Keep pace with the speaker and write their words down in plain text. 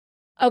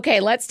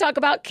Okay, let's talk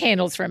about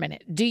candles for a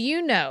minute. Do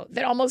you know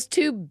that almost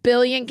 2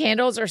 billion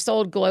candles are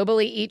sold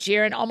globally each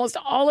year, and almost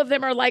all of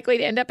them are likely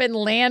to end up in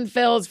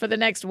landfills for the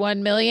next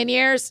 1 million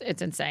years?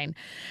 It's insane.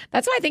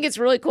 That's why I think it's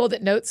really cool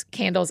that Notes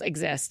candles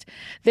exist.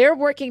 They're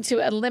working to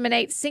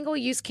eliminate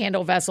single-use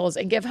candle vessels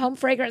and give home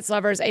fragrance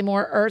lovers a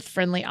more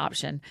earth-friendly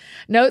option.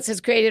 Notes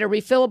has created a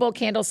refillable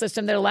candle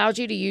system that allows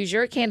you to use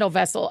your candle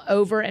vessel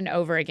over and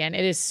over again.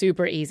 It is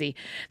super easy.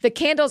 The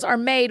candles are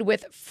made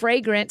with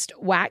fragranced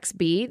wax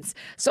beads,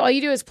 so all you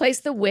do is place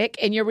the wick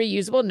in your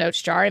reusable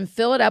Notes jar and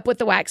fill it up with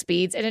the wax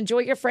beads and enjoy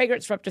your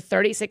fragrance for up to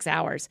 36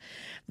 hours.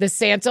 The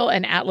Santal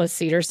and Atlas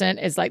cedar scent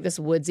is like this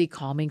woodsy,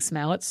 calming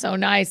smell. It's so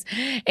nice.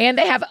 And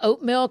they have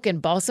oat milk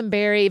and balsam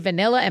berry,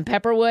 vanilla and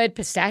pepperwood,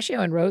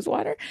 pistachio and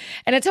rosewater,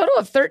 and a total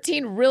of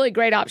 13 really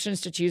great options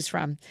to choose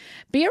from.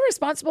 Be a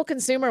responsible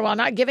consumer while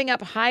not giving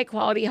up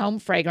high-quality home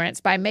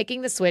fragrance by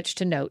making the switch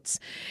to Notes.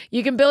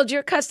 You can build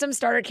your custom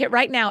starter kit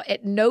right now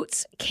at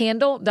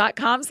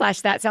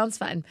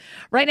notescandle.com/thatsoundsfun.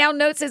 Right now,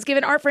 Notes is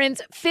giving our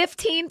friends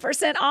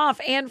 15%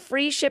 off and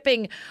free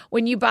shipping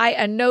when you buy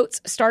a Notes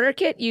starter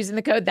kit using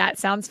the code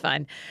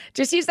ThatSoundsFun.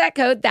 Just use that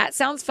code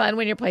ThatSoundsFun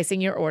when you're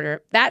placing your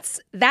order. That's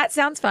That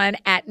Sounds Fun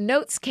at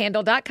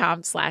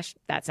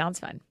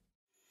notescandle.com/thatsoundsfun.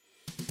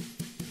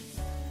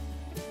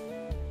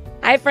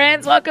 Hi,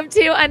 friends. Welcome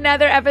to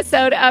another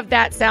episode of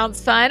That Sounds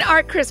Fun.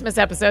 Our Christmas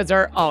episodes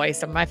are always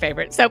some of my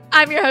favorites. So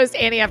I'm your host,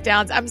 Annie F.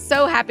 Downs. I'm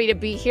so happy to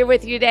be here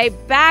with you today,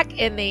 back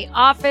in the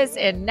office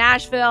in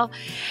Nashville.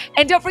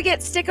 And don't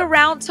forget, stick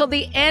around till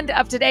the end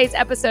of today's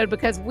episode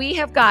because we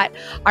have got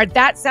our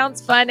That Sounds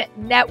Fun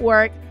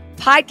Network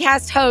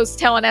podcast hosts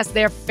telling us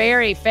their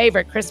very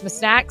favorite Christmas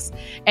snacks,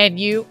 and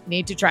you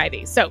need to try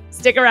these. So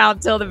stick around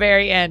till the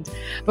very end.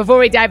 Before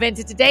we dive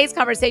into today's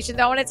conversation,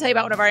 though, I want to tell you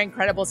about one of our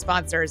incredible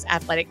sponsors,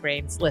 Athletic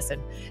Greens.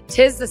 Listen,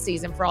 'tis the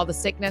season for all the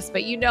sickness,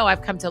 but you know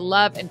I've come to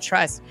love and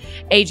trust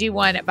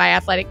AG1 by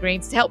Athletic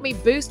Greens to help me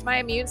boost my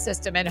immune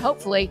system and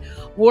hopefully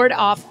ward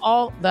off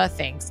all the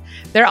things.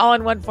 Their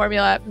all-in-one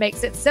formula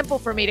makes it simple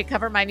for me to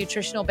cover my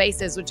nutritional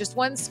bases with just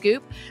one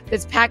scoop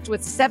that's packed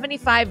with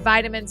 75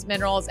 vitamins,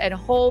 minerals, and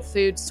whole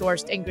food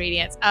sourced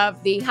ingredients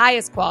of the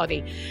highest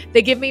quality.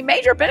 They give me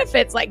major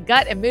benefits like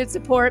gut and mood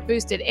support,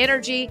 boosted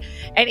energy,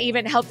 and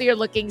even healthier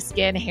looking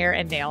skin, hair,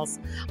 and nails.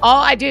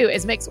 All I do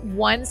is mix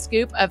one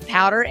scoop of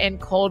powder in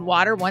cold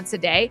water once a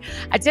day.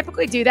 I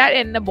typically do that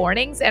in the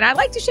mornings, and I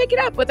like to shake it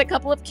up with a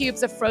couple of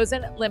cubes of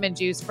frozen lemon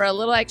juice for a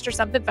little extra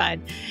something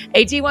fun.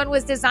 AG1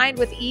 was designed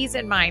with ease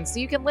in mind, so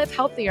you can live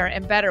healthier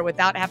and better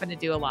without having to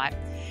do a lot.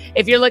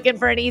 If you're looking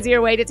for an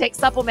easier way to take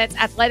supplements,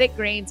 Athletic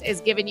Greens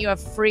is giving you a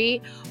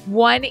free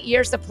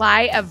 1-year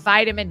supply of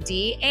vitamin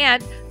D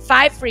and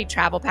 5 free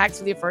travel packs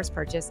with your first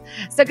purchase.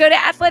 So go to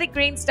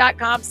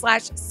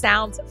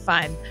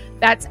athleticgreens.com/soundsfun.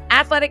 That's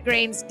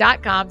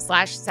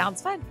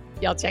athleticgreens.com/soundsfun.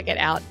 Y'all check it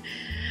out.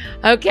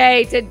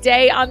 Okay,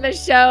 today on the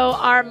show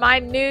are my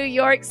New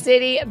York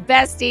City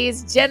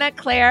besties, Ginna,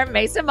 Claire,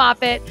 Mason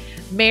Moffitt,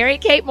 Mary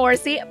Kate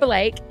Morrissey,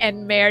 Blake,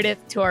 and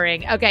Meredith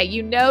Touring. Okay,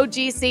 you know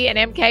GC and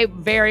MK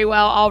very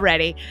well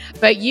already,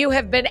 but you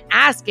have been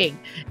asking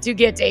to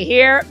get to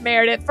hear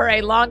Meredith for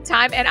a long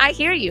time, and I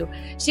hear you.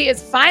 She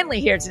is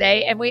finally here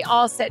today, and we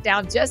all sat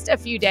down just a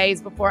few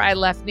days before I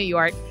left New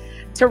York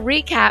to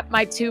recap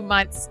my 2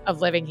 months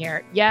of living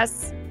here.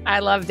 Yes, I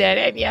loved it,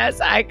 and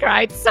yes, I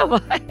cried so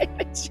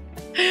much.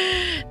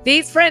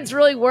 These friends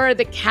really were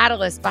the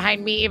catalyst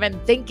behind me even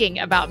thinking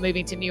about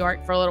moving to New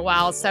York for a little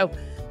while. So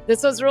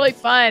this was really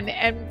fun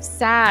and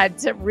sad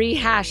to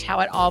rehash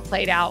how it all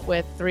played out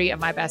with 3 of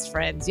my best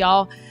friends.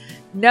 Y'all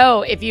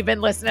know, if you've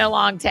been listening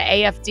along to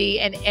AFD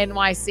and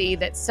NYC,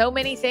 that so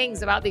many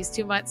things about these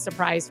 2 months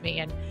surprised me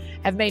and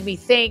have made me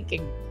think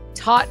and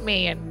taught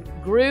me and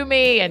grew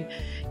me, and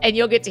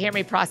you'll get to hear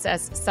me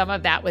process some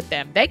of that with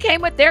them. They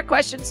came with their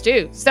questions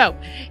too. So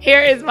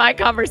here is my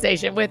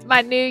conversation with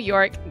my New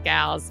York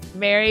gals,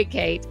 Mary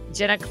Kate,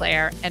 Ginna,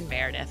 Claire, and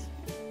Meredith.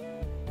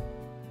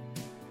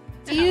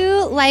 Do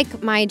you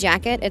like my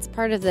jacket? It's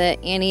part of the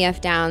Annie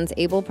F. Downs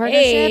Able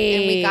partnership,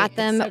 and we got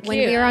them so when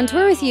we were on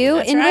tour with you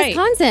in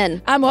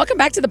Wisconsin. Welcome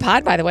back to the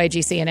pod, by the way,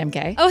 GC and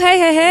MK. Oh,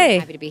 hey.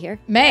 Happy to be here.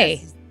 May.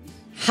 Yes.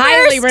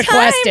 Highly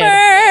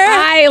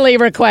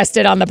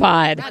requested on the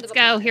pod. Let's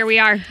go. Here we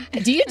are.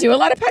 Do you do a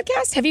lot of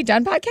podcasts? Have you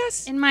done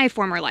podcasts? In my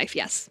former life,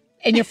 yes.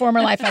 In your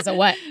former life as a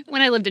what?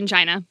 When I lived in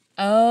China.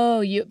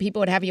 Oh,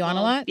 people would have you on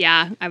a lot?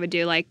 Yeah, I would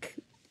do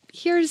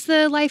here's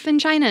the life in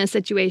China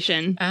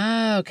situation.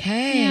 Ah,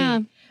 okay. Yeah.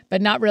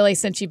 But not really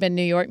since you've been in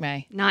New York,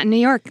 May. Not in New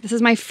York. This is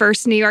my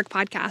first New York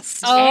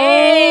podcast.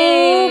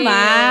 Oh,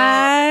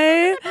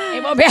 my.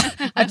 It won't be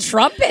a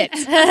trumpet.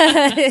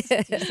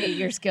 See,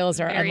 your skills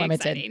are Very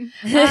unlimited.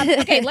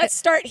 Okay, let's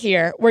start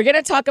here. We're going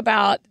to talk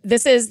about,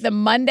 this is the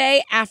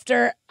Monday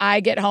after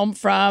I get home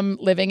from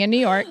living in New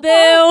York. Boo.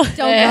 Don't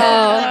go.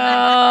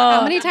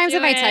 How many times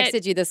have I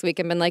texted you this week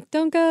and been like,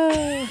 don't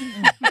go?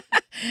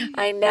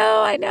 I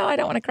know. I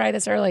don't want to cry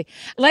this early.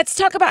 Let's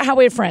talk about how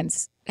we're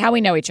friends, how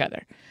we know each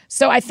other.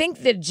 So I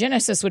think the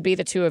genesis would be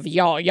the two of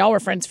y'all. Y'all were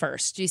friends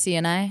first. GC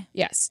and I.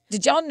 Yes.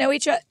 Did y'all know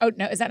each other? Oh,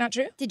 no. Is that not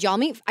true? Did y'all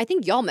meet? I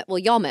think y'all met. Well,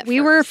 y'all met. We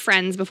first. were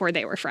friends before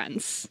they were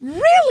friends.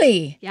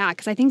 Really? Yeah,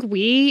 because I think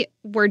we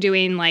were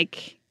doing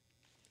like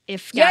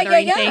if Yeah,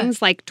 gathering yeah.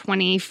 things like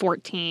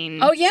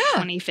 2014. Oh, yeah.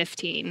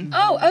 2015.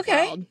 Oh,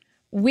 okay. Wild.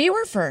 We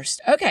were first.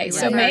 Okay. We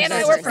So were May and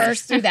I first. were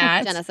first through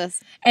that. Genesis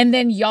And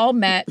then y'all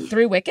met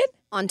through Wicked?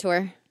 on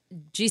tour.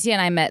 GC and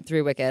I met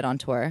through Wicked on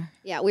tour.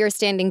 Yeah, we were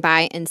standing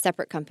by in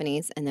separate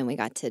companies, and then we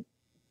got to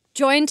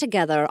join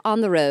together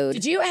on the road.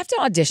 Did you have to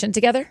audition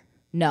together?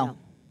 No.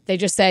 They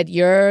just said,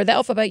 you're the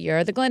Alphaba,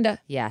 you're the Glinda.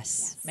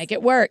 Yes. Make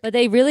it work. But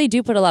they really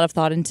do put a lot of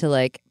thought into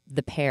like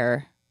the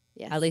pair.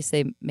 Yes. At least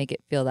they make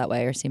it feel that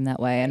way or seem that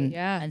way. And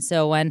Yeah. and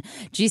so when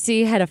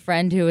GC had a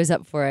friend who was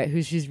up for it,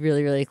 who she's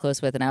really, really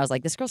close with, and I was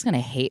like, this girl's gonna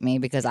hate me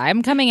because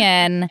I'm coming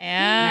in.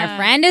 And her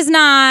friend is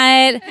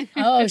not.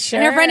 Oh, sure.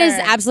 And her friend is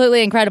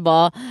absolutely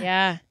incredible.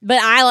 Yeah. But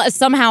I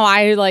somehow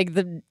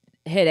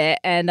hit it,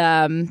 and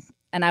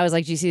I was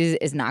like, GC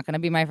is not going to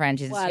be my friend.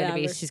 She's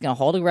going to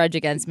hold a grudge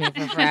against me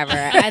for forever.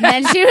 And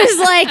then she was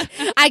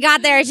like, I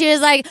got there. She was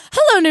like,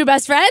 hello, new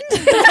best friend.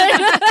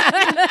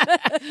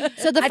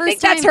 So the I first think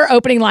time, that's her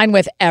opening line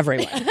with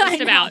everyone,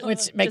 Just about.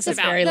 which makes us Just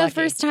about. very the lucky.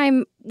 first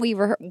time we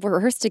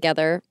rehearsed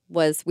together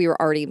was she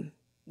already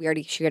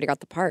got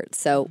the part.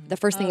 So the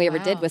first thing we ever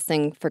did was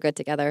sing For Good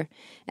together.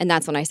 And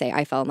that's when I say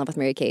I fell in love with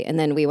Mary Kate. And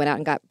then we went out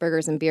and got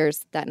burgers and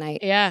beers that night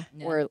Yeah.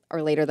 or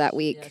later that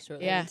week.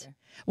 Yeah.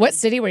 What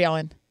city were y'all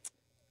in?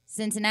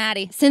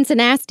 Cincinnati.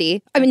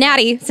 Cincinnati. I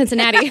mean,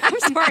 Cincinnati. I'm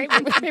sorry.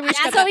 Maybe we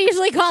should That's what we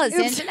usually call it,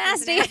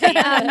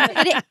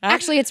 Cincinnati.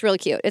 Actually, it's really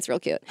cute. It's real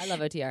cute. I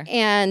love OTR.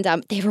 And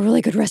they have a really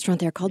good restaurant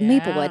there called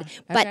Maplewood.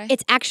 But Okay.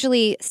 it's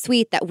actually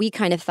sweet that we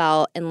kind of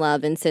fell in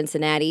love in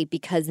Cincinnati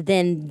because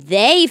then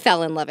they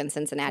fell in love in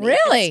Cincinnati.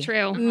 Really? It's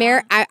true.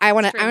 I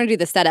want to do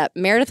the setup.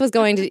 Meredith was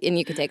going to, and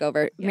you can take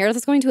over. Meredith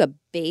was going to a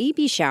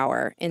baby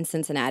shower in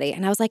Cincinnati,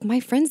 and I was like, my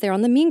friend's there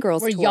on the Mean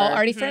Girls Were tour. y'all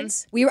already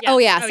friends? We were. Yes. Oh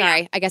yeah, Oh,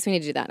 sorry. yeah. I guess we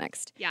need to do that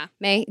next. Yeah.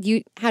 May,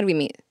 how do we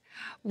meet?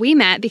 We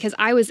met because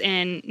I was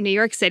in New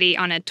York City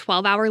on a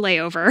 12-hour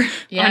layover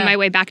Yeah. on my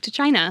way back to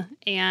China.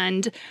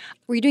 And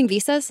Were you doing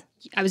visas?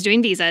 I was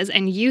doing visas,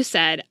 and you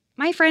said,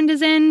 my friend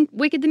is in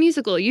Wicked the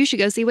Musical. You should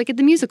go see Wicked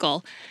the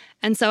Musical.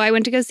 And so I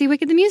went to go see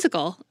Wicked the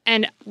Musical.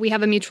 And we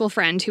have a mutual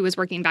friend who was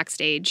working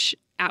backstage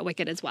at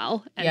Wicked as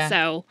well. And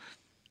so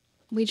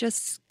we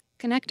just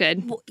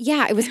connected. Well,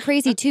 yeah, it was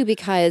crazy too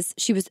because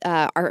she was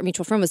our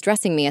mutual friend was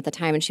dressing me at the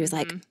time, and she was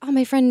like, "Oh,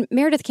 my friend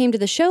Meredith came to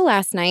the show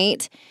last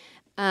night."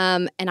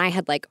 And I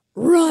had like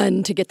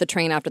run to get the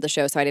train after the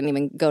show, so I didn't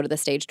even go to the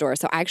stage door.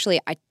 So actually,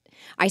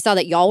 I saw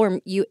that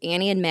you,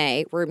 Annie and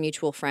May, were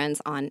mutual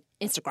friends on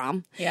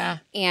Instagram. Yeah.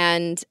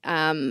 And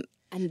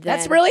then,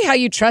 That's really how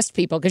you trust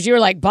people because you were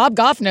like, Bob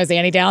Goff knows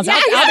Annie Downs.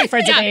 I'll be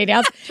friends with Annie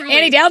Downs.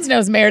 Annie Downs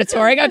knows Meredith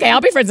Touring. Okay,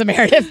 I'll be friends with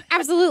Meredith.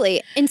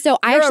 absolutely. And so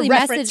I You're actually a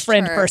reference messaged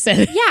friend her. person.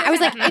 Yeah, I was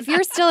like, if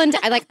you're still into,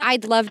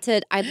 I'd love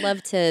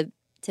to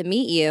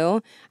meet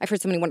you. I've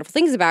heard so many wonderful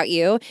things about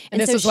you.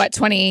 And this so was what,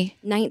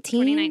 19?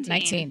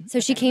 2019. So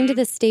she came to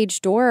the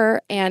stage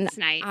door, and This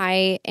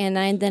night.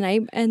 then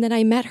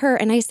I met her,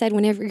 and I said,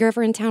 whenever you're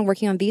ever in town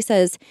working on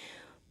visas,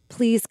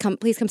 please come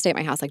stay at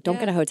my house. Like, don't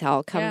get a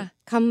hotel.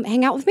 Come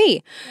hang out with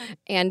me,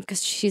 and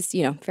because she's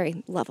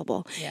very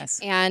lovable. Yes.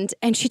 And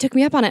she took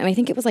me up on it, and I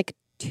think it was like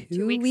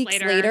 2 weeks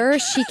later. later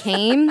she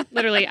came.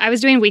 Literally, I was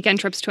doing weekend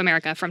trips to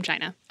America from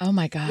China Oh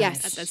my gosh.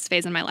 Yes. at this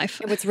phase in my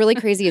life. What's really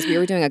crazy is we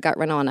were doing a gut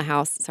rental on a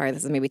house. Sorry,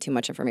 this is maybe too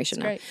much information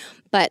now. great.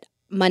 But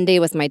Monday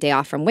was my day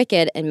off from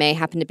Wicked, and May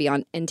happened to be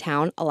in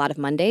town a lot of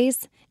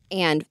Mondays.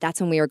 And that's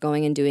when we were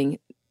going and doing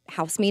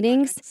house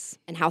meetings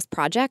and house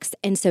projects.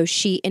 And so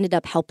she ended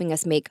up helping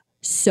us make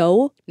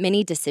so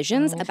many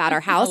decisions about our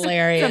house,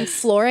 hilarious. from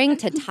flooring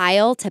to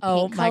tile to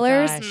Oh paint my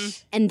colors.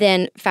 gosh. And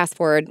then fast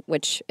forward,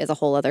 which is a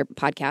whole other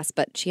podcast,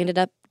 but she ended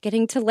up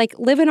getting to like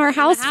live in our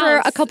house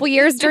for a couple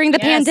years during the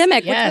Yes,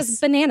 pandemic, yes. which was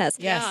bananas.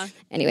 Yes.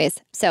 Anyways,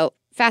 so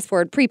fast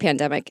forward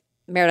pre-pandemic,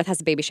 Meredith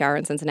has a baby shower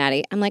in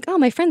Cincinnati. I'm like, oh,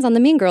 my friend's on the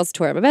Mean Girls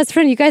tour. My best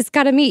friend, you guys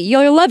got to meet.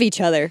 You'll love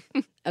each other.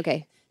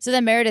 Okay. So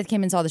then Meredith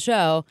came and saw the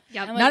show.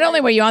 Yep. Not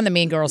only were you on the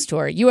Mean Girls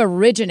tour, you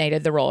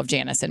originated the role of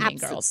Janice in Mean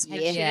Girls.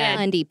 Yeah.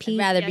 NDP. I'd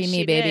rather Yes, be me,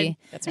 she baby.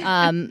 That's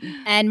right.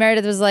 And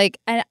Meredith was like,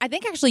 and I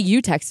think actually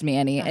you texted me,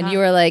 Annie, and you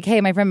were like, hey,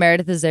 my friend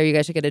Meredith is there. You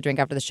guys should get a drink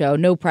after the show.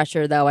 No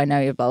pressure, though. I know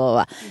you, blah,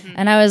 blah, blah.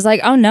 And I was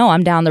like, oh, no,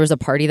 I'm down. There was a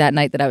party that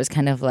night that I was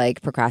kind of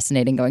like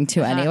procrastinating going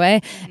to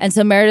anyway. And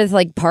so Meredith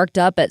like parked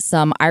up at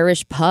some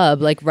Irish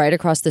pub like right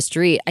across the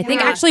street. I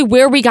think actually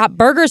where we got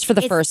burgers for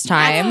the first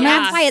time.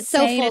 That's why it's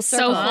so Insane. full It's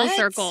circle. So full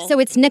circle. So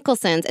it's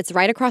Nicholson's. It's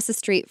right across the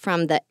street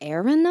from the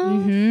Arena.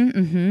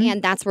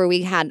 And that's where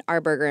we had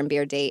our burger and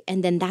beer date.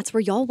 And then that's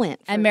where y'all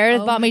went. And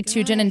Meredith bought me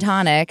 2 gin and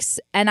tonics.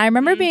 And I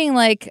remember being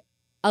like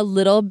a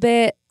little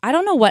bit, I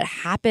don't know what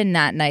happened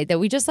that night, that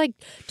we just like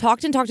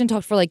talked and talked and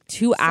talked for like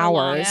 2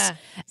 hours. Yeah.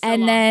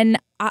 And then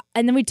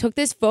and then we took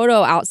this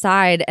photo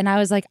outside, and I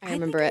was like, I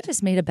remember think it. I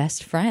just made a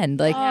best friend.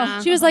 Like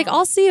Yeah. she was like,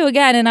 I'll see you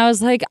again, and I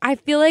was like, I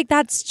feel like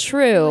that's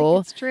true.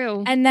 It's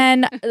true. And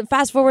then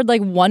fast forward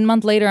like 1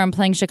 month later, I'm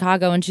playing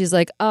Chicago, and she's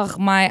like, "Ugh,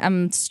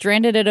 I'm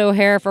stranded at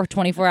O'Hare for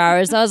 24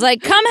 hours." So I was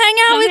like, "Come hang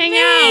out with hang me!"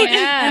 out,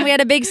 yeah. And we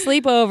had a big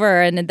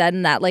sleepover, and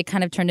then that like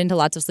kind of turned into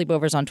lots of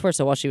sleepovers on tour.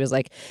 So while she was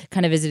like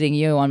kind of visiting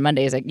you on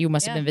Mondays, like you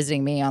must have been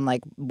visiting me on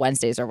like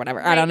Wednesdays or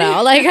whatever. I don't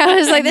know. Like I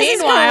was like, this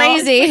is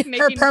crazy.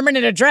 Her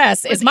permanent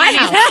address is my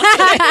house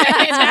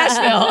in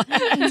Nashville.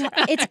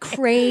 It's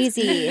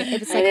crazy.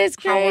 It's like is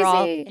how we're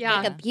all crazy. Yeah.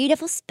 like a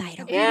beautiful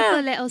spider. Yeah.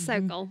 A little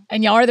circle.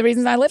 And y'all are the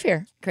reasons I live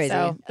here. Crazy.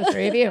 So the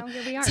three of you. Oh,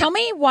 here we are. Tell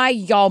me why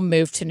y'all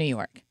moved to New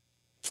York.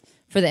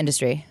 For the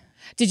industry.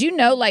 Did you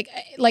know like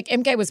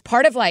MK was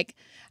part of like,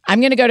 I'm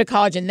going to go to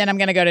college and then I'm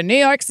going to go to New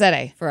York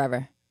City?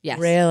 Forever. Yes.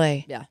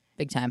 Really? Yeah.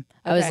 Big time.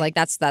 I was Okay. like,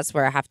 that's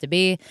where I have to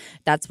be.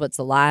 That's what's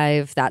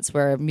alive. That's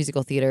where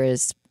musical theater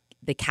is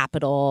the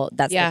capital.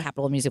 That's Yeah. the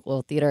capital of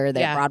musical theater,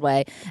 Yeah.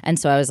 Broadway. And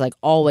so I was like,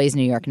 always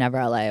New York, never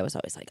LA. I was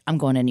always like, I'm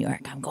going to New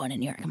York. I'm going to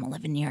New York. I'm going to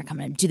live in New York. I'm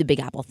going to do the Big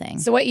Apple thing.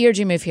 So what year did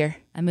you move here?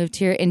 I moved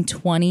here in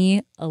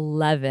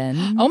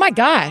 2011. Oh my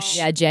gosh.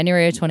 Yeah,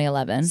 January of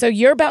 2011. So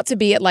you're about to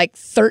be at like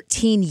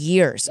 13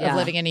 years of Yeah.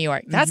 living in New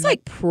York. That's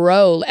like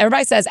pro.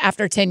 Everybody says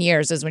after 10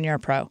 years is when you're a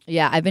pro.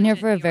 Yeah, I've been here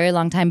for a very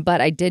long time,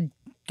 but I did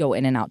go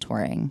in and out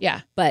touring.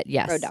 Yeah. But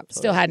yes. Road dog.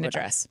 Still had an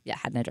address. Yeah,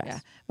 had an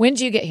address. When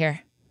did you get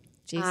here?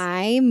 Jeez.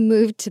 I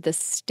moved to the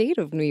state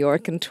of New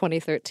York in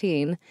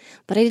 2013,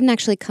 but I didn't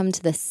actually come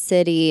to the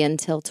city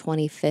until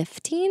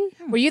 2015.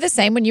 Were you the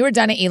same when you were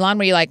done at Elon?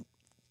 Were you like,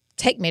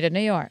 take me to New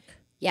York?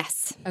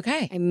 Yes.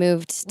 Okay. I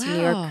moved to New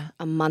York Wow.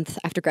 a month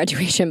after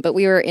graduation, but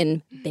we were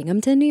in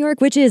Binghamton, New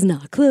York, which is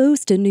not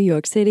close to New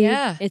York City.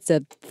 Yeah. It's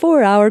a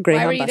 4-hour were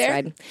Greyhound you bus there?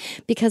 ride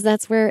because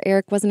that's where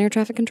Eric was an air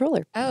traffic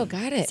controller. Oh,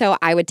 got it. So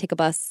I would take a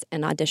bus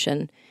and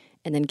audition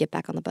and then get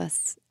back on the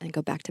bus and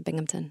go back to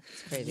Binghamton.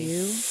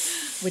 You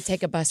would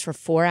take a bus for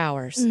 4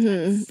 hours.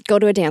 Go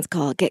to a dance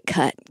call, get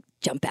cut,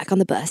 jump back on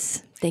the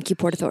bus. Thank you,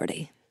 Port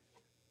Authority.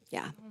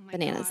 Yeah,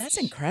 bananas. That's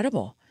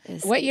incredible.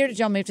 What year did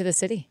y'all move to the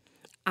city?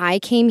 I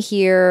came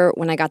here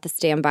when I got the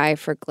standby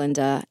for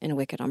Glinda and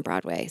Wicked on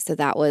Broadway. So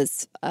that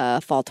was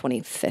fall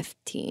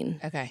 2015.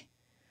 Okay.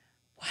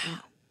 Wow.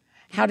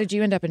 How did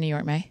you end up in New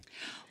York, May?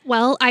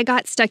 Well, I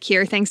got stuck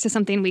here thanks to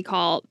something we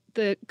call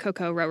the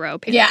Coco Roro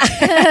payment.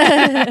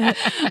 Yeah.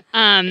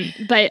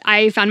 But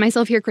I found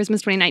myself here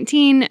Christmas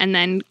 2019 and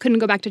then couldn't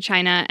go back to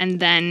China. And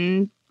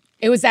then,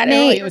 It was that May.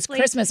 early. It was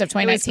Christmas of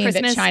 2019 that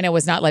Christmas. China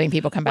was not letting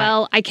people come back.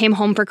 well, I came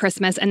home for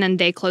Christmas and then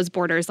they closed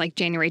borders like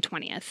January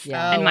 20th.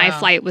 Yeah. And Oh, my wow.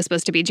 flight was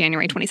supposed to be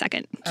January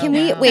 22nd. Can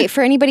we wait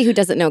for anybody who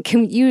doesn't know?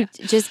 Can you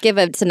just give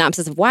a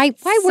synopsis of why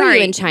were you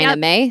Sorry. in China, Yep.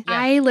 May?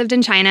 I lived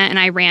in China and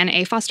I ran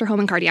a foster home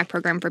and cardiac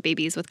program for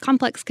babies with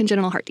complex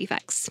congenital heart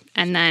defects.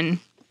 And then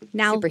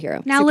now,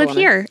 Superhero. now live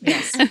Superwoman.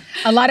 here.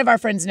 A lot of our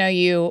friends know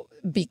you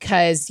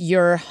because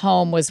your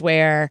home was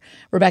where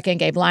Rebecca and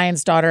Gabe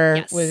Lyons' daughter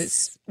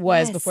Yes.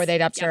 was before they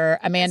adopted her.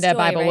 Amanda Joy,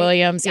 Bible right?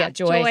 Williams. Yeah,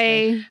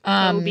 Joy,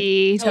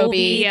 Toby,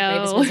 Toby,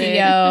 Theo,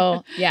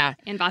 Theo. Yeah.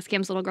 and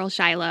Boscamp's little girl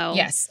Shiloh.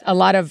 Yes. A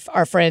lot of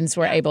our friends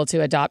were able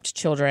to adopt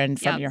children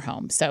from Yep. your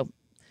home. So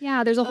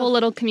Yeah, there's a whole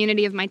little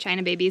community of my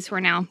China babies who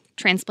are now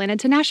transplanted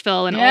to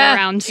Nashville and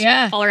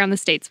Yeah, all around the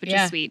states, which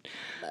Yeah. is sweet.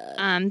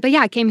 But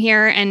yeah, I came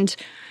here and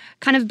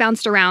kind of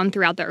bounced around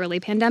throughout the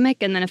early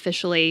pandemic, and then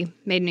officially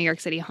made New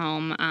York City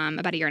home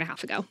about a year and a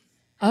half ago.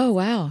 oh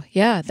wow.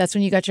 Yeah. That's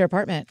when you got your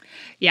apartment.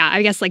 Yeah,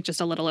 I guess like just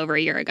a little over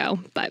a year ago.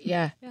 But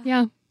Yeah.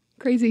 yeah,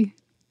 crazy.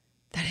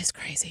 That is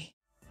crazy.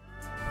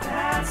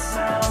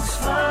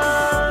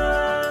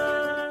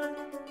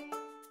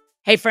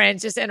 Hey,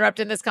 friends, just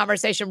interrupting this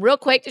conversation real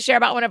quick to share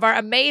about one of our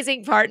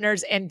amazing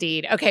partners,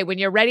 Indeed. Okay, when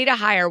you're ready to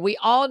hire, we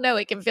all know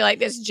it can feel like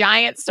this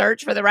giant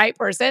search for the right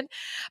person.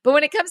 But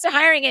when it comes to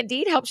hiring,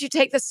 Indeed helps you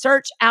take the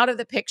search out of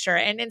the picture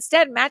and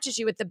instead matches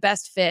you with the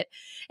best fit.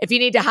 If you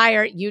need to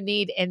hire, you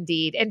need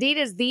Indeed. Indeed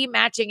is the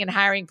matching and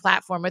hiring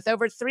platform with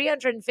over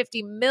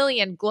 350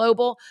 million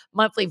global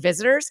monthly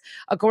visitors,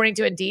 according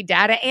to Indeed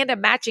data, and a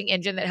matching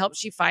engine that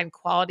helps you find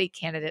quality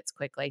candidates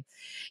quickly.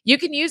 You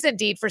can use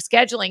Indeed for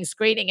scheduling,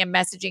 screening, and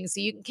messaging so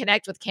you can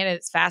connect with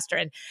candidates faster.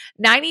 And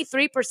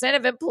 93%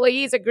 of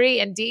employees agree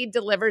Indeed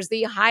delivers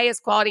the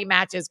highest quality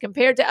matches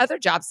compared to other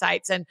job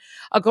sites. And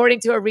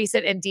according to a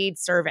recent Indeed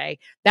survey,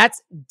 that's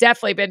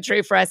definitely been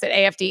true for us at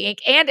AFD Inc.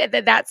 and at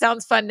the That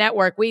Sounds Fun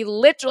Network. We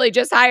literally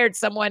just hired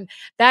someone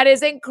that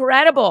is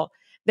incredible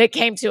that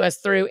came to us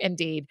through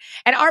Indeed.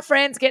 And our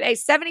friends get a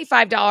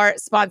 $75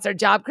 sponsored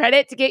job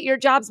credit to get your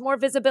jobs more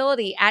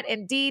visibility at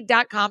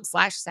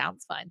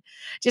Indeed.com/soundsfun.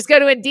 Just go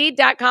to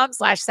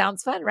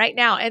Indeed.com/soundsfun right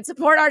now and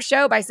support our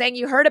show by saying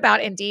you heard about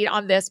Indeed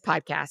on this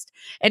podcast.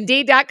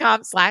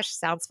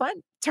 Indeed.com/soundsfun.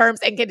 Terms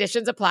and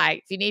conditions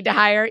apply. If you need to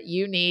hire,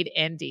 you need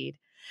Indeed.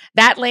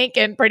 That link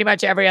and pretty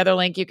much every other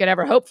link you could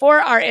ever hope for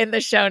are in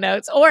the show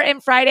notes or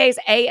in Friday's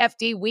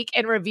AFD Week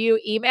in Review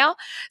email.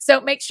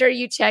 So make sure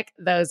you check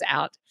those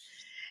out.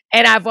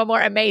 And I have one more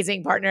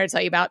amazing partner to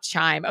tell you about,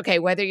 Chime. Okay,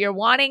 whether you're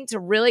wanting to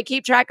really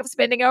keep track of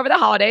spending over the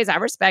holidays, I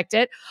respect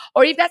it,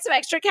 or you've got some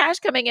extra cash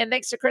coming in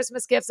thanks to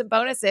Christmas gifts and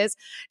bonuses,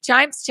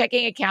 Chime's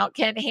checking account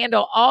can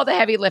handle all the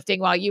heavy lifting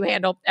while you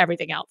handle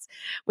everything else.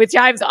 With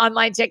Chime's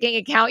online checking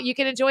account, you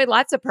can enjoy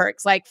lots of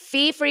perks like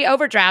fee-free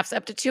overdrafts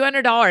up to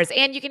 $200,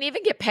 and you can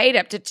even get paid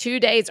up to 2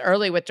 days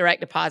early with direct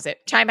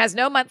deposit. Chime has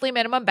no monthly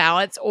minimum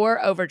balance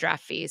or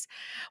overdraft fees.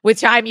 With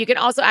Chime, you can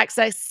also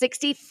access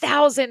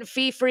 60,000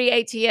 fee-free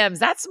ATMs.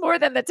 That's more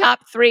than the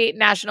top 3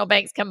 national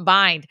banks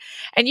combined.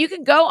 And you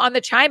can go on the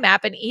Chime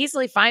app and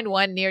easily find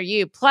one near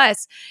you.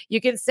 Plus,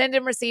 you can send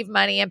and receive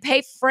money and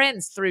pay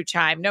friends through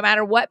Chime, no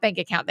matter what bank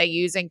account they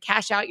use, and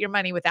cash out your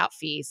money without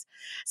fees.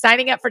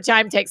 Signing up for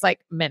Chime takes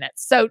like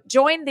minutes. So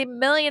join the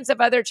millions of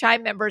other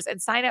Chime members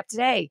and sign up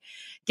today.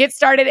 Get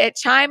started at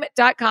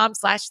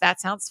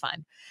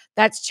chime.com/thatsoundsfun.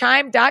 That's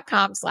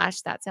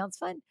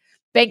chime.com/thatsoundsfun.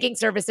 Banking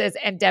services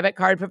and debit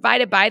card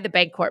provided by the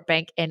Bancorp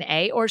Bank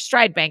N.A. or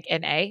Stride Bank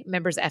N.A.,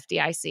 members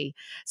FDIC.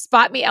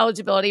 Spot Me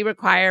eligibility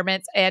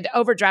requirements and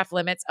overdraft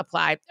limits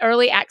apply.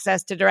 Early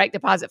access to direct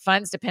deposit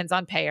funds depends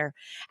on payer.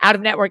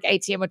 Out-of-network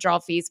ATM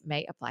withdrawal fees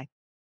may apply.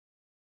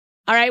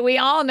 All right, we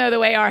all know the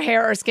way our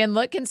hair or skin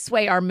look can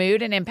sway our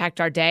mood and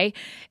impact our day.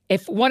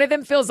 If one of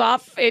them feels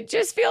off, it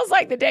just feels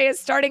like the day is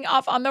starting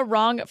off on the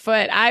wrong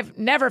foot. I've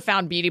never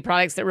found beauty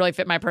products that really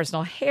fit my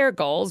personal hair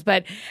goals,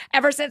 but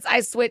ever since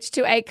I switched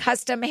to a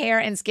custom hair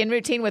and skin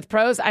routine with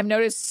Prose, I've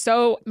noticed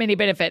so many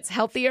benefits: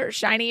 healthier,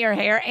 shinier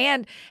hair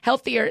and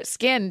healthier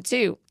skin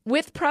too.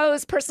 With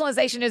Prose,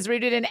 personalization is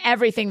rooted in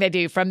everything they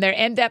do, from their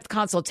in-depth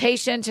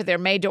consultation to their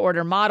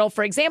made-to-order model.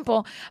 For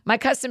example, my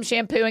custom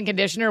shampoo and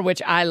conditioner, which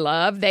I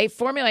love, they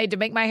formulated to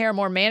make my hair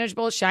more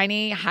manageable,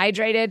 shiny,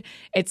 hydrated.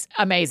 It's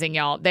amazing,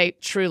 y'all. They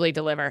truly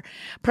deliver.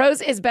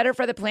 Prose is better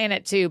for the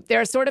planet, too.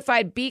 They're a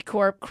certified B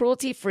Corp,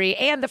 cruelty-free,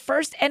 and the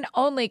first and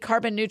only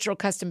carbon-neutral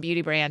custom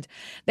beauty brand.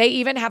 They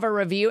even have a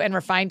review and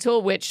refine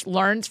tool, which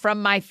learns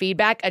from my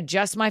feedback,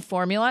 adjusts my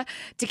formula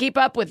to keep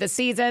up with the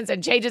seasons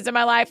and changes in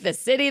my life, the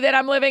city that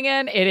I'm living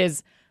in. It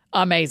is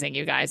amazing,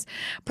 you guys.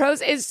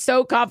 Prose is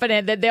so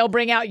confident that they'll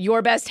bring out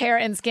your best hair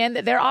and skin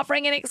that they're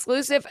offering an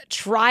exclusive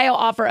trial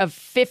offer of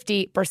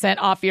 50%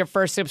 off your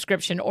first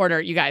subscription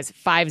order. You guys,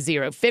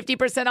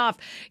 50% off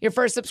your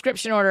first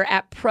subscription order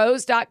at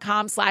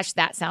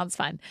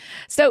prose.com/thatsoundsfun.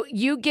 So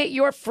you get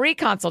your free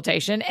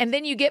consultation and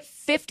then you get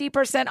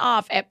 50%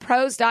 off at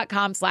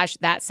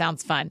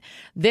prose.com/thatsoundsfun.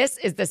 This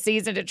is the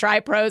season to try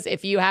Prose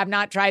if you have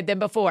not tried them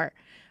before.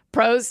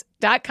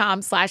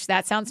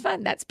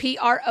 Prose.com/thatsoundsfun. That's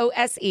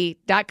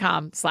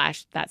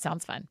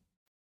PROSE.com/thatsoundsfun.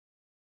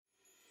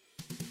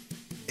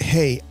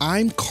 Hey,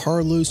 I'm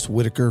Carlos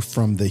Whitaker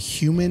from the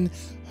Human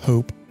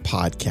Hope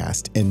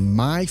Podcast, and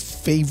my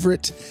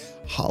favorite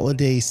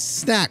holiday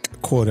snack,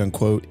 quote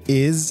unquote,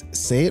 is,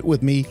 say it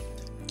with me,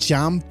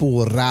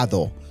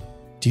 champurrado.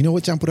 Do you know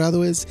what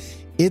champurrado is?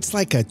 It's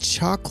like a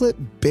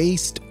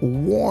chocolate-based,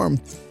 warm,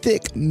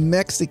 thick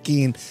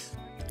Mexican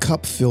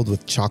cup filled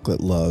with chocolate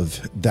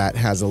love that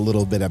has a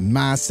little bit of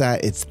masa.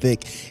 It's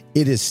thick.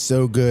 It is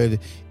so good.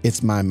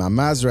 It's my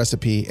mama's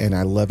recipe, and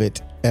I love it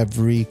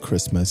every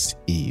Christmas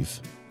Eve.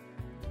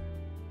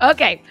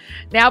 Okay,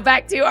 now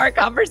back to our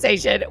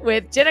conversation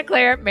with Ginna,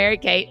 Claire, Mary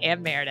Kate,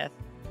 and Meredith.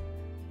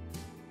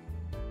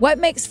 What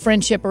makes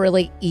friendship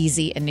really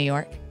easy in New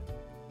York?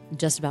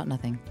 Just about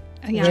nothing.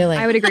 Yeah, Really?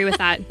 I would agree with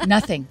that.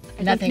 Nothing.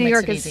 I Nothing think New makes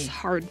York it is easy.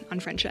 hard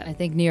on friendship. I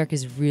think New York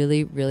is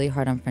really, really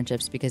hard on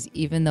friendships because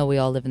even though we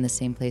all live in the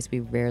same place, we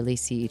rarely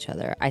see each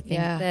other. I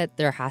think that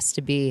there has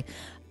to be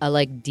a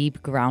like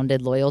deep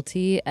grounded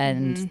loyalty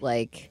and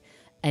like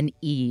an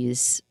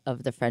ease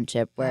of the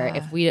friendship where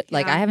if we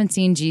like, I haven't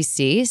seen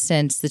GC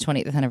since the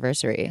 20th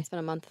anniversary. It's been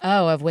a month.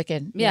 Oh, of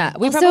Wicked. Yeah,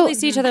 we Also- probably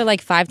see each other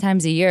like 5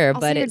 times a year, Also,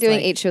 but you're it's doing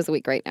like, 8 shows a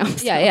week right now.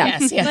 So. Yeah.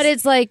 Yes, yes. But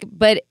it's like,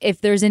 but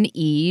if there's an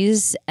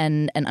ease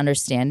and an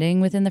understanding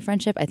within the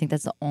friendship, I think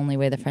that's the only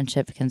way the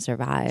friendship can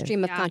survive.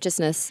 Stream of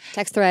consciousness,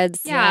 text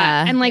threads.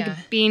 Yeah. And like Yeah.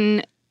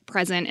 being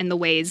present in the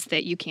ways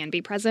that you can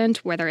be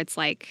present, whether it's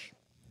like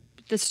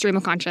the stream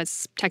of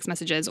conscious text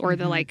messages or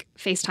the like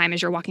FaceTime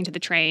as you're walking to the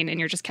train and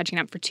you're just catching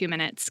up for 2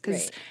 minutes.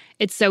 Because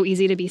it's so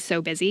easy to be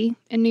so busy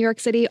in New York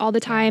City all the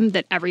time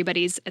that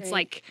everybody's, it's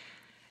like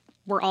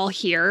we're all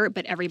here,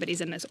 but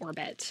everybody's in this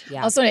orbit.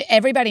 Yeah. Also,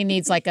 everybody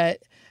needs like there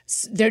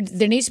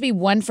needs to be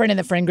one friend in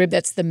the friend group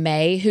that's the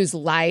May whose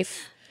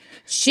life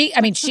she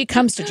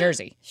comes to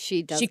Jersey.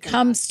 She does. She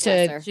comes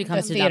to She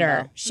comes the to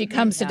theater. Dumbo. She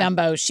comes to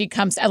Dumbo. She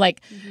comes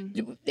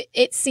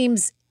it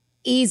seems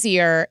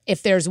easier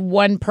if there's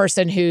one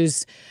person who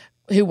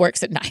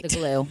works at night. The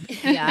glue.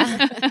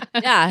 Yeah.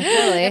 Yeah,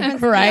 totally.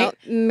 Right?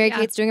 Mary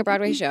Kate's doing a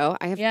Broadway show.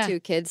 I have Yeah. 2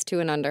 kids,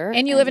 2 and under.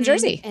 And you live in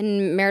Jersey.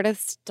 And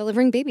Meredith's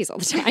delivering babies all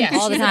the time. Yeah,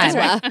 all the She's a time.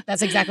 doula.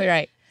 That's exactly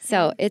right.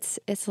 So it's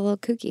a little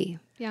kooky.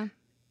 Yeah.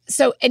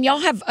 So, and y'all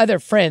have other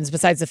friends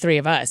besides the 3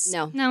 of us.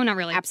 No, No, not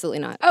really. absolutely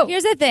not. Oh,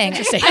 Here's the thing.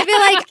 Interesting. I feel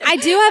like I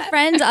do have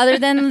friends other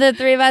than the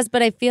 3 of us,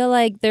 but I feel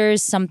like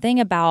there's something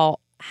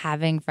about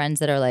having friends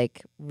that are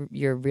like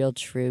your real,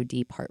 true,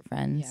 deep heart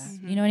friends.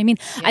 Yeah. You know what I mean?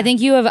 I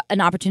think you have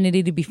an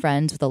opportunity to be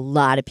friends with a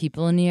lot of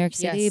people in New York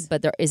City, Yes.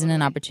 but there isn't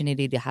an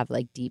opportunity to have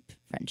like deep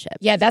friendship.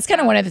 Yeah, that's kind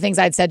of one of the things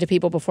I'd said to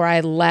people before I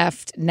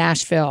left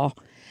Nashville.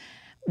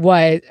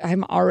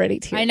 I'm already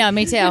tearing. I know,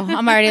 me too.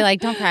 I'm already like,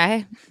 don't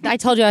cry. I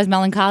told you I was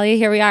melancholy.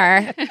 Here we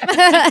are.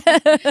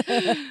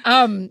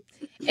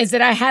 Is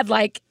that I had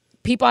like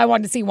people I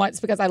wanted to see once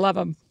because I love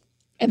them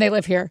and they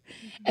live here.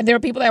 And there are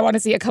people that I want to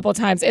see a couple of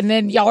times. And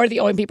then y'all are the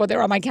only people that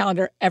are on my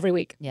calendar every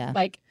week. Yeah.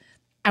 Like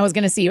I was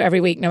going to see you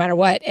every week no matter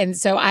what. And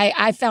so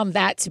I found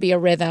that to be a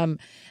rhythm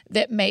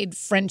that made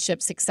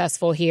friendship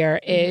successful here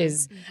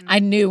is I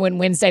knew when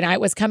Wednesday night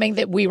was coming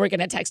that we were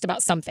going to text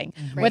about something.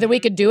 Whether we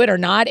could do it or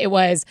not, it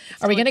was,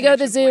 are we going to go to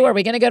the zoo? Are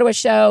we going to go to a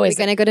show? We're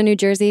going to go to New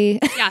Jersey.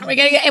 Yeah. Are we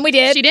gonna and we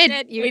did. She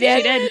did. We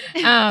did.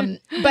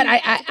 But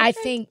I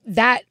think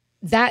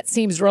that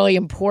seems really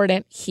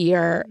important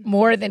here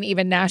more than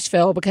even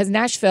Nashville because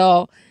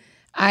Nashville,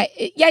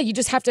 you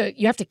just have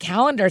to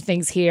calendar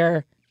things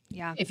here.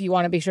 Yeah. If you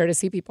want to be sure to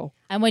see people.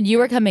 And when you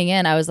were coming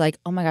in, I was like,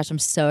 oh my gosh, I'm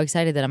so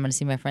excited that I'm going to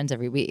see my friends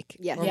every week.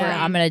 Yes. Or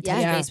Yeah. I'm going to touch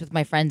Yeah. base with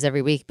my friends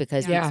every week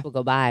because Yeah. weeks will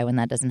go by when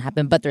that doesn't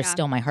happen. But they're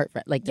still my heart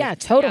friend. Like, Yeah, they're-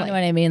 totally. You know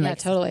what I mean? Yeah, Like,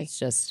 totally. It's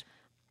just.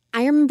 I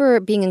remember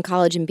being in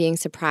college and being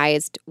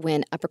surprised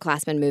when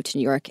upperclassmen moved to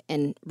New York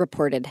and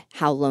reported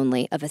how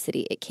lonely of a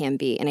city it can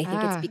be. And I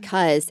think it's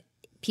because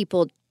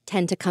people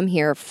tend to come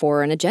here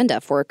for an agenda,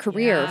 for a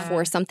career,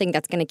 for something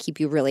that's going to keep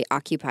you really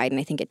occupied. And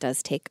I think it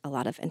does take a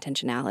lot of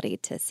intentionality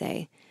to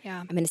say,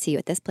 I'm going to see you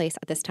at this place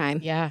at this time.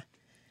 Yeah.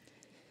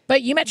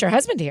 But you met your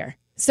husband here.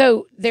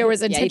 So there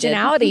was he did.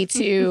 intentionality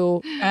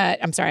to,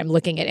 I'm sorry, I'm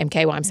looking at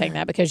MK while I'm saying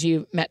that because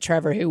you met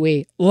Trevor, who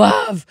we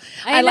love.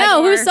 I like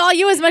know. more. Who saw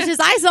you as much as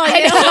I saw you?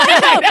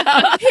 I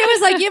know. He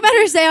was like, you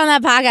better say on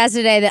that podcast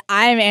today that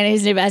I'm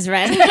Annie's new best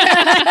friend.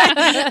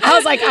 I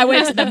was like, I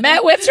went to the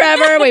Met with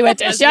Trevor. We went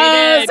to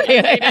shows.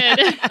 We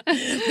did.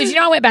 Did you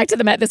know I went back to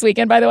the Met this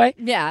weekend, by the way?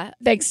 Yeah.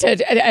 Thanks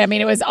to, I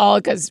mean, it was all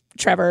because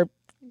Trevor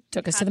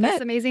took us to the This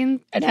Met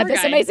amazing and tour had this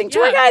guide. amazing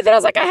tour Yeah. guide that I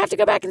was like, I have to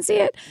go back and see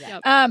it.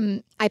 Yep.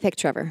 I picked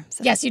Trevor.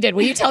 So. Yes, you did.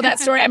 Will you tell that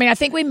story? I mean, I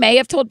think we may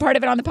have told part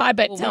of it on the pod,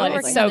 but tell it. We're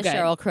It's working so on the good.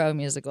 Sheryl Crow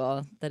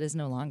musical that is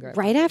no longer.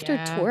 Right after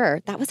Yeah.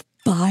 tour. That was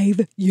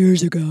 5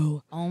 years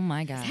ago. Oh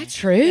my God.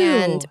 True.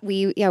 And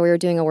we were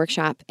doing a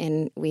workshop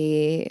and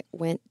we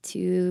went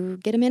to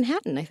get a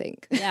Manhattan, I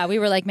think. Yeah, we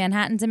were like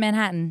Manhattan to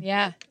Manhattan.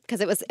 Yeah.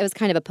 Because it was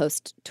kind of a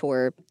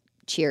post-tour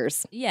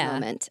cheers Yeah.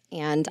 moment.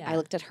 And Yeah. I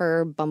looked at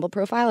her Bumble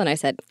profile and I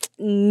said,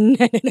 no.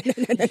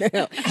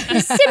 You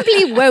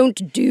simply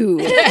won't do.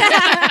 And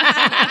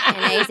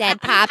I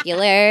said,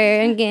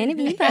 popular. I'm going to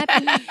be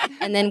popular.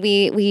 And then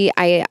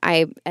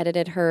I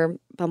edited her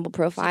Bumble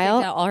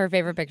profile. All her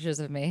favorite pictures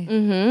of me.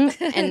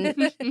 And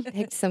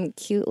picked some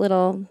cute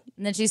little.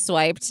 And then she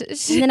swiped. And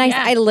then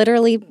I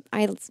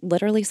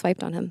literally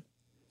swiped on him.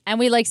 And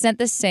we like sent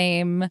the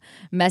same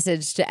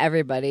message to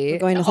everybody. We're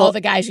going to All the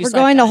guys you We're swiped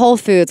going to on. Whole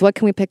Foods. What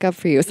can we pick up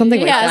for you? Something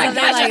like Yeah, that.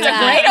 something Gosh, like that's a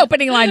that. great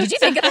opening line. Did you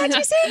think of that,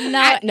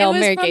 GC? No, it was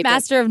Mary from Kate did.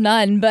 Master of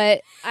None,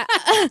 but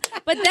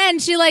but then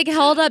she like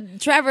held up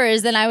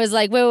Trevor's, and I was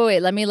like, wait,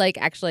 let me like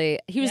actually.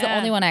 He was the Yeah.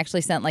 only one I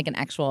actually sent like an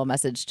actual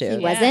message to.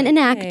 He wasn't an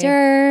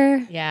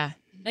actor. Yeah.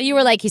 No, you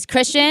were like, he's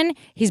Christian,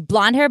 he's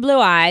blonde hair, blue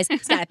eyes,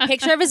 he's got a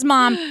picture of his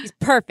mom, he's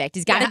perfect,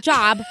 he's got a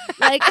job.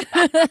 Like,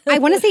 I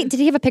want to say, did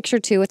he have a picture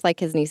too with like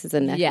his nieces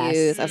and nephews?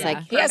 Yes. I was like,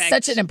 He has Perfect.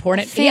 such an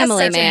important Family he has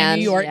such man. a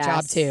New York Yes.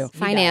 job too.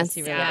 finance.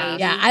 He really Yeah.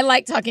 Yeah, I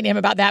like talking to him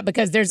about that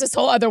because there's this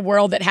whole other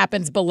world that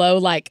happens below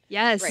like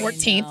Yes.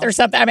 14th or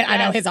something. I mean, I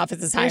know his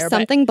office is higher, There's but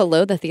something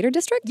below the theater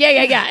district?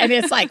 yeah. And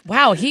it's like,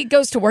 wow, he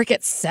goes to work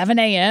at 7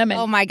 a.m. and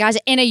oh my gosh,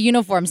 in a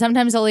uniform.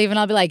 Sometimes I'll leave and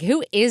I'll be like,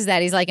 who is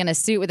that? He's like in a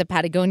suit with a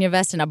Patagonia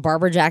vest and a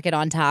Barber jacket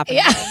on top.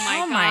 Yeah.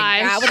 Oh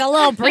my gosh. God, with a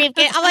little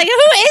briefcase. I'm like, who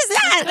is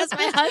that? That's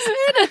my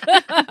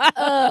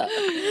husband.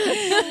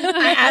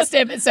 I asked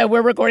him, so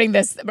we're recording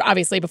this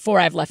obviously before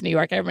I've left New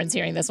York. Everyone's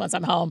hearing this once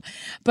I'm home.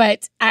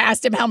 But I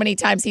asked him how many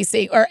times he's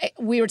seeing, or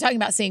we were talking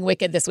about seeing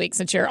Wicked this week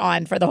since you're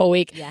on for the whole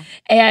week. Yeah.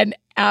 And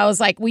I was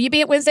like, will you be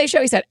at Wednesday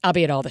show? He said, I'll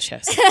be at all the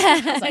shows.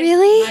 I was like,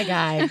 Really? my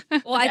guy.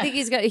 Well, I think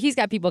he's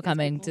got people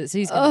coming to, so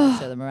he's going to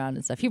show them around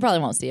and stuff. He probably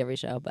won't see every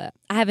show, but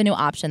I have a new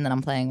option that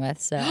I'm playing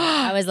with. So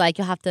I was like,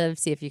 you'll have to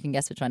see if you can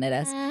guess which one it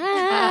is.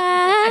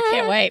 I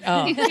can't wait.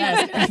 Oh,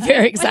 that's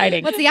very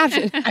exciting. What's the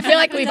option? I feel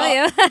like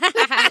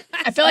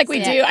I feel like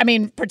we do. I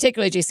mean,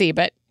 particularly GC,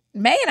 but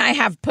May and I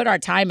have put our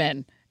time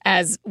in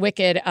as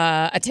Wicked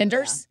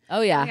attenders.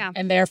 Oh yeah. Yeah.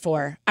 And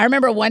therefore, I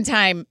remember one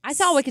time. I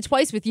saw Wicked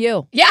twice with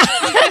you. Yeah.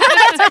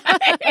 That's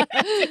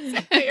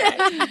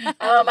right.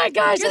 Oh my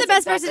gosh. You're the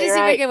that's best person to exactly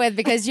see right. Wicked with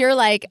because you're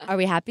like, are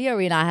we happy? Are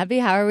we not happy?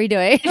 How are we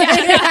doing?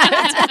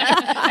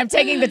 I'm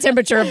taking the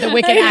temperature of the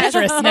Wicked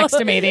actress next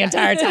to me the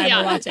entire time Yeah.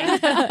 we're watching.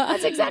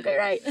 That's exactly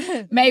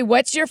right. May,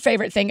 what's your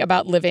favorite thing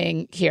about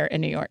living here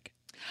in New York?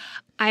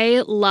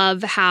 I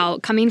love how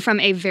coming from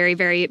a very,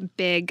 very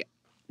big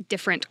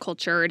different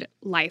cultured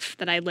life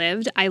that I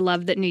lived. I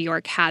love that New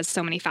York has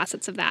so many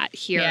facets of that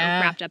here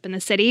wrapped up in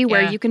the city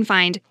where you can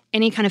find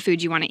any kind of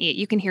food you want to eat.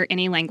 You can hear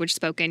any language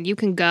spoken. You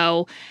can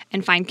go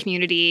and find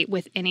community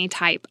with any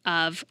type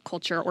of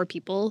culture or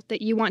people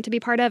that you want to be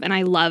part of. And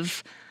I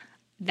love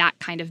that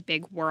kind of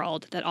big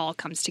world that all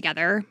comes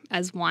together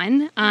as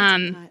one.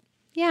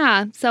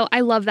 Yeah, so I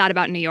love that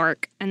about New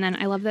York. And then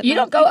I love that you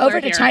don't go over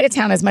to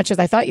Chinatown as much as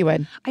I thought you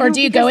would. Or do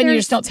you go and you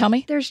just don't tell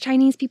me? There's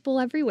Chinese people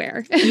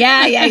everywhere.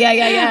 Yeah.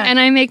 And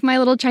I make my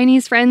little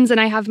Chinese friends, and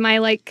I have my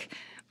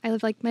I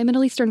have my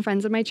Middle Eastern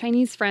friends and my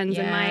Chinese friends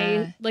and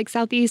my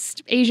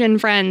Southeast Asian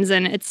friends,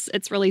 and it's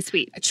really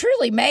sweet.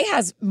 Truly, May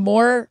has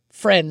more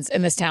friends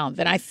in this town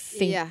than I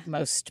think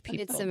most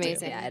people It's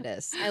amazing. do. Yeah, it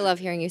is. I love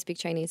hearing you speak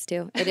Chinese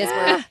too. It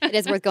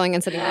is worth going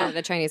and sitting down at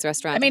a Chinese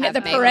restaurant. I mean, at the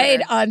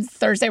parade on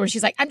Thursday where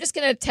she's like, I'm just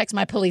going to text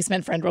my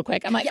policeman friend real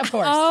quick. I'm like, of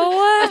course.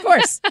 Of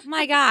course.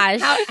 My gosh.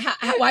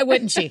 How, why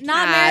wouldn't she?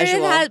 Not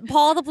Meredith had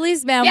Paul the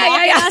policeman Yeah,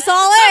 walking yeah. us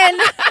all in.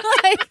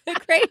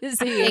 Like crazy.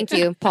 Thank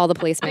you, Paul the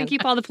policeman. Thank you,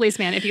 Paul the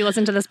policeman, if you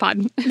listen to this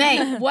pod.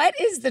 May, what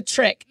is the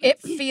trick?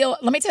 Let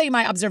me tell you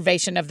my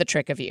observation of the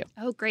trick of you.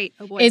 Oh, great.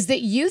 Oh, boy. Is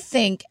that you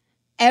think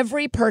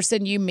every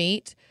person you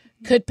meet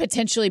could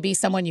potentially be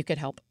someone you could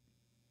help.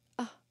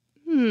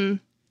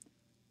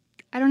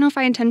 I don't know if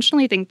I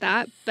intentionally think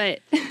that, but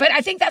But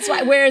I think that's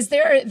why, whereas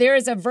there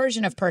is a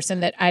version of person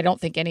that I don't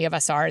think any of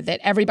us are, that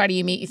everybody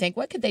you meet, you think,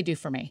 what could they do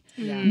for me?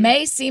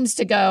 May seems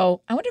to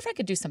go, I wonder if I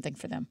could do something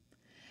for them.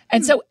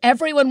 And so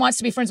everyone wants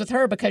to be friends with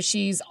her because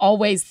she's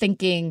always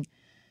thinking,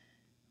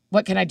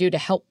 what can I do to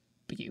help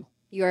you?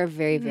 You are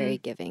very, very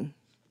giving.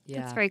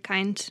 that's very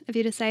kind of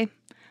you to say.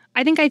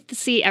 I think I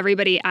see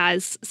everybody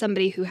as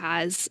somebody who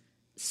has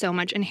so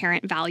much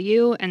inherent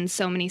value and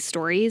so many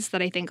stories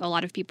that I think a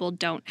lot of people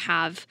don't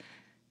have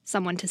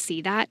someone to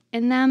see that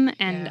in them.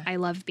 And I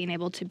love being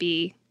able to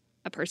be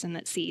a person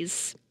that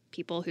sees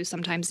people who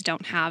sometimes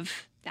don't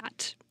have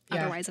that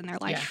otherwise in their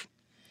life.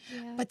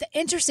 But the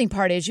interesting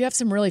part is you have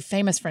some really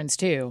famous friends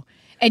too.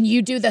 And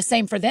you do the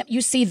same for them. You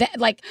see that,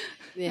 like,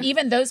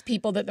 even those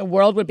people that the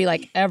world would be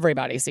like,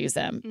 everybody sees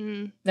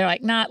them. They're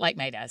like, not like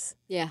May does.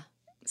 Yeah.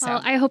 So.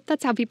 Well, I hope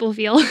that's how people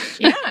feel.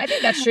 Yeah, I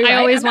think that's true. I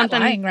always I'm want not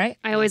them. lying, right?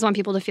 I always want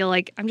people to feel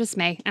like I'm just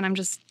May, and I'm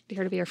just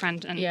here to be your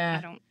friend, and I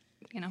don't,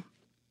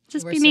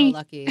 just We're be so me.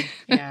 lucky.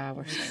 Yeah,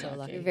 we're so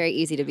lucky. You're very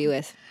easy to be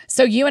with.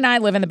 So you and I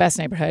live in the best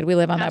neighborhood. We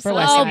live on the Upper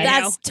West Absolutely. Side.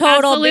 Oh, That's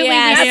total Absolutely BS. we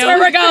That's do. where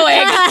we're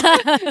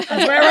going.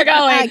 That's where we're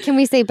going. Can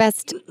we say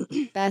best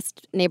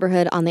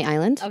neighborhood on the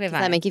island? Okay, Does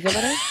fine. that make you feel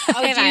better?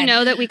 Okay, Do you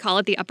know that we call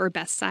it the Upper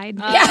Best Side?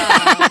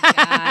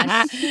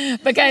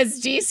 Because,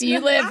 geez,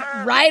 you live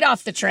right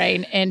off the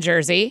train in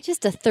Jersey.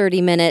 Just a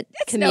 30-minute no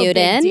commute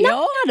big in. deal.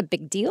 Not a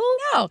big deal.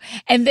 No.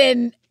 And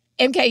then,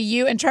 MK,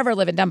 you and Trevor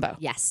live in Dumbo.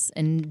 Yes,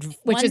 and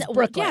Which is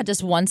Brooklyn. Yeah,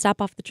 just one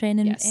stop off the train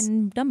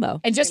in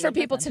Dumbo. And just for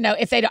people to know,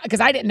 if they don't,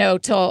 because I didn't know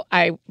till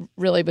I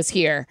really was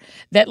here,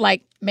 that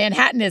like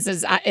Manhattan is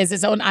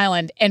its own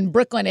island and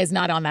Brooklyn is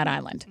not on that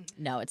island.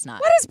 No, it's not.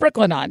 What is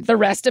Brooklyn on? The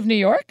rest of New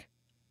York?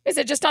 Is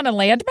it just on a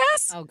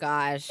landmass? Oh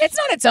gosh, It's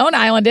not its own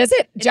island, is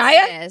it? Jaya?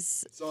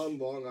 Yes. It's on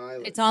Long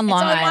Island. It's on It's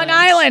Long on Island. Long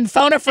Island.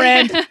 Phone a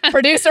friend.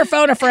 Producer,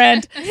 phone a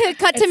friend.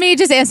 Cut to me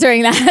just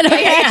answering that.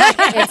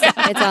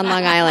 It's on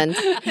Long Island.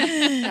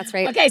 That's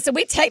right. Okay, so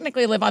we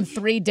technically live on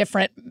 3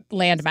 different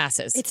land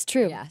masses. It's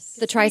true. Yes.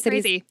 The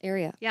Tri-Cities crazy.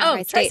 area. Yeah. Oh,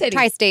 Tri-state, Tri-Cities.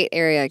 Tri-state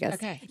area, I guess.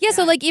 Okay. Yeah,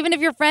 so like even if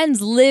your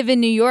friends live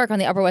in New York on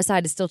the Upper West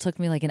Side, it still took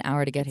me like an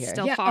hour to get here.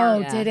 Still Yeah. far. Oh,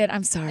 Yeah. did it?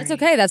 I'm sorry. It's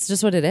okay. That's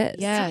just what it is.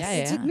 Yes. Yeah, It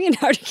yeah. took me an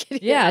hour to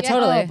get here. Yeah,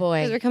 totally. Oh, boy.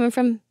 Because we're coming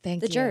from Thank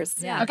the you. Jers.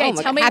 Yeah. Okay, Oh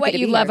my tell God, me happy what to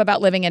you be love here.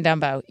 about living in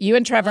Dumbo. You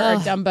and Trevor are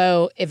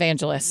Dumbo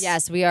evangelists.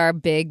 Yes, we are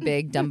big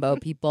Dumbo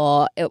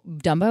people.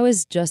 Dumbo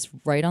is just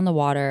right on the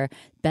water.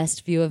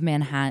 Best view of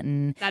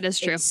Manhattan. That is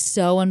true. It's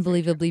so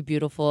unbelievably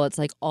beautiful. It's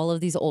like all of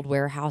these old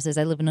warehouses.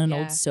 I live in an Yeah.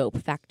 old soap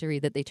factory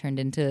that they turned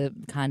into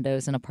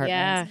condos and apartments.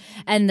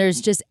 Yeah. And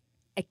there's just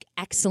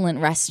excellent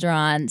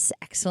restaurants,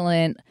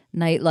 excellent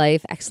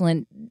nightlife,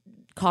 excellent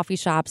coffee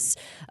shops,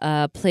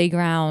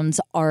 playgrounds,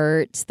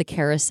 art, the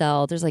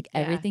carousel. There's like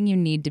everything you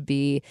need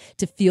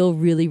to feel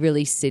really,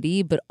 really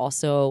city, but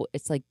also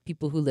it's like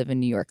people who live in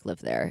New York live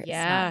there.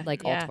 Yeah. It's not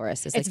like all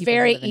tourists. It's like people who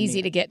very live in New easy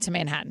York. to get to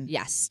Manhattan.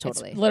 Yes,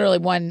 totally. It's literally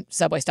one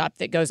subway stop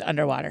that goes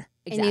underwater.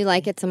 And you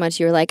like it so much,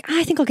 you were like,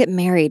 I think I'll get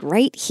married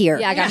right here.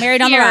 Yeah, I got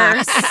married on the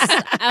rocks.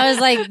 I was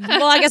like,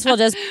 well, I guess we'll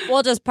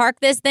just park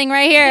this thing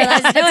right here.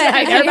 Let's do it.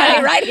 Right,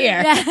 everybody right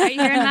here. Right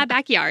here in that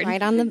backyard.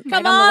 Right on the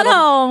Come right on the little-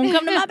 home.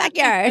 Come to my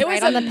backyard. It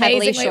was Right on the pebbly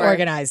amazingly shore.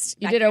 organized.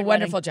 You did a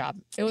wonderful job.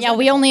 It was Yeah,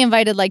 we wonderful. only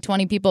invited like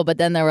 20 people, but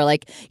then there were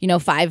like,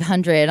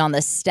 500 on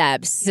the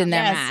steps in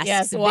their Yes,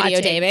 masks watching.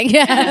 videotaping.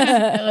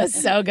 It was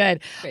so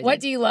good. What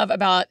do you love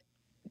about?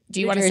 Do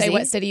you New want to say Jersey?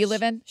 what city you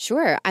live in?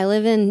 Sure. I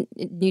live in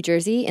New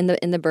Jersey in the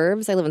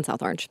burbs. I live in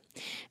South Orange.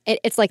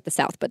 It's like the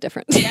South, but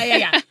different.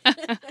 Yeah.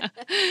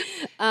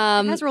 It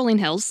has rolling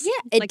hills.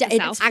 Yeah, like the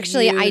South.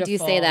 Actually, I do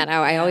say beautiful. that.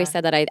 I always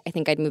said that I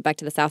think I'd move back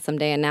to the South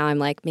someday, and now I'm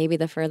like, maybe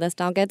the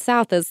furthest I'll get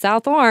south is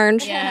South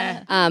Orange.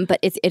 Yeah. But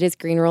it is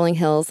green rolling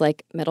hills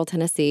like Middle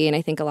Tennessee, and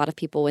I think a lot of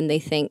people when they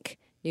think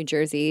New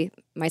Jersey,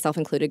 myself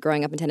included,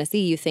 growing up in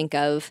Tennessee, you think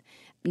of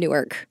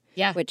Newark,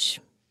 which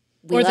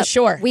or the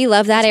shore. We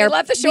love that airport. We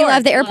love the shore. We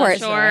love the airport.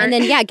 Shore. And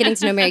then, getting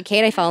to know Mary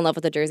Kate, I fell in love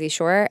with the Jersey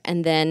Shore.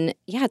 And then,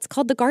 it's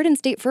called the Garden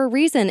State for a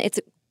reason. It's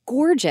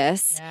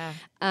gorgeous. Yeah.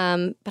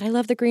 But I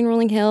love the green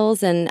rolling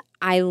hills, and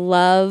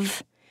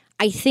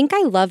I think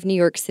I love New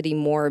York City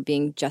more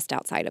being just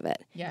outside of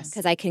it. Yes.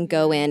 Because I can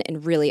go in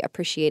and really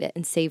appreciate it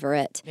and savor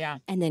it. Yeah.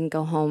 And then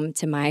go home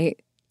to my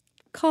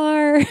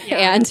car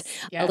and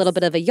a little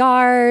bit of a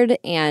yard.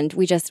 And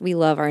we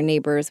love our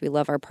neighbors. We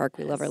love our park.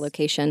 We love our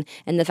location.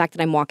 And the fact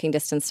that I'm walking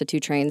distance to 2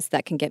 trains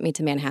that can get me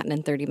to Manhattan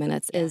in 30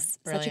 minutes is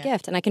such a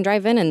gift. And I can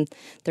drive in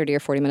 30 or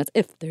 40 minutes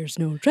if there's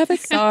no traffic.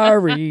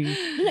 Sorry.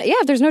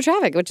 If there's no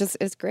traffic, which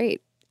is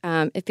great.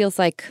 It feels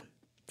like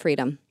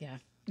freedom. Yeah.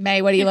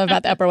 May, what do you love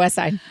about the Upper West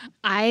Side?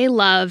 I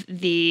love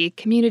the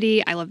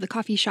community. I love the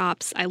coffee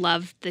shops. I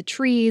love the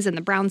trees and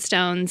the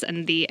brownstones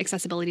and the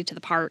accessibility to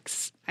the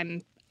parks.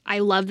 I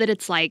love that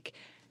it's like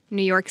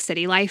New York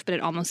City life, but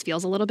it almost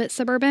feels a little bit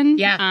suburban.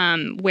 Yeah.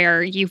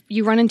 Where you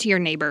run into your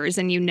neighbors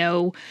and you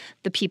know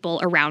the people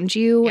around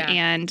you, Yeah.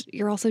 and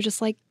you're also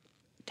just like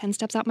 10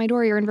 steps out my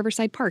door, you're in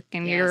Riverside Park,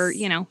 and you're,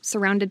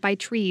 surrounded by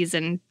trees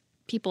and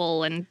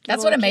people. And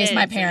that's what little amazed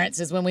my kids. parents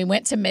is when we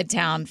went to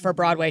Midtown for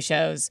Broadway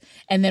shows,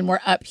 and then we're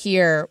up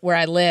here where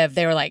I live.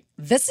 They were like,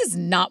 "This is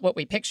not what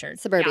we pictured."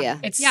 Suburbia.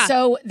 It's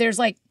so there's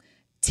like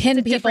 10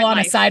 people different on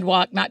a life.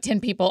 sidewalk, not 10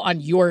 people on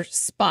your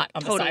spot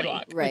on the Totally.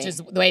 sidewalk, Right. which is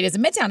the way it is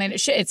in Midtown. And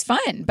it's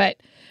fun, but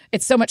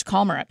it's so much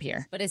calmer up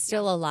here. But it's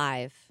still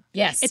alive.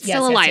 Yes. It's yes,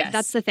 still yes, alive. yes.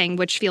 That's the thing,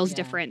 which feels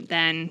different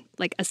than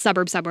like a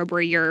suburb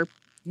where you're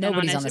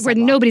Nobody's on the where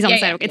sidewalk. nobody's on Yeah, the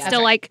yeah, sidewalk. It's yeah. still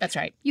That's right. like That's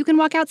right. you can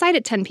walk outside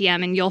at 10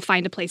 p.m. and you'll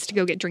find a place to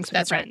go get drinks with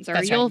That's your right. friends, or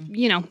That's you'll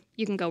right.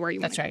 you can go where you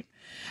want. That's right.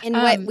 And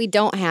what we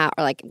don't have,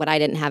 or like what I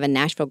didn't have in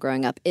Nashville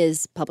growing up,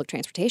 is public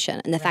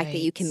transportation. And the fact that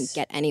you can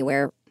get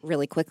anywhere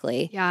really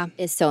quickly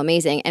is so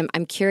amazing. And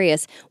I'm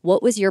curious,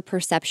 what was your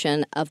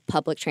perception of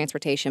public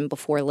transportation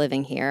before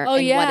living here? Oh,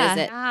 and yeah. what is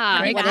it?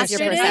 Yeah. What is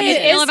your It perception? is.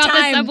 Feel about the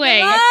time.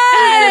 subway.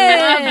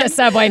 I love the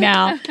subway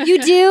now.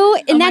 You do?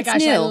 And Oh my that's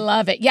gosh, new. I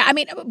love it. Yeah, I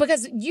mean,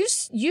 because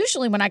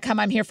usually when I come,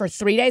 I'm here for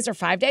 3 days or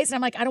 5 days, and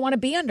I'm like, I don't want to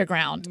be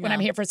underground when I'm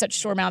here for such a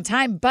short amount of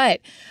time.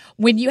 But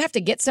when you have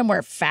to get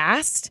somewhere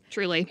fast,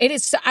 Truly. it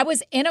is. So, I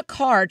was in a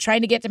car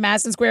trying to get to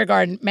Madison Square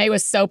Garden. May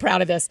was so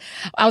proud of this.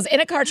 I was in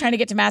a car trying to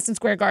get to Madison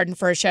Square Garden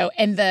for a show,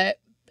 and the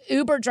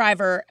Uber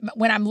driver,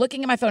 when I'm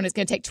looking at my phone, it's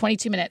going to take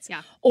 22 minutes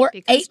or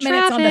Because 8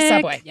 minutes on the traffic.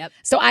 subway. Yep.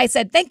 So I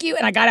said, thank you.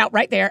 And I got out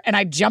right there and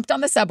I jumped on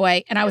the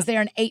subway and I was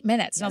there in 8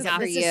 minutes. And I was like,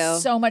 for this you.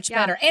 is so much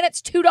better. And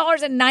it's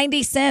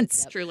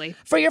 $2.90 Truly.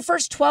 for your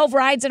first 12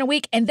 rides in a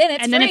week. And then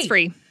it's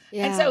free.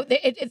 Yeah. And so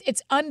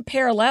it's I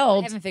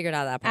unparalleled haven't figured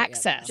out that part yet.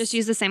 access. Just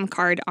use the same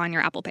card on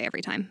your Apple Pay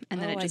every time,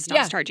 and then it just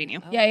stops charging you.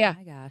 Yeah.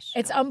 Oh my gosh.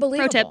 It's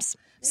unbelievable. Pro tips.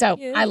 So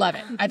I love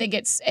it. I think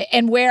it's,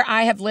 and where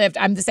I have lived,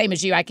 I'm the same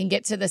as you. I can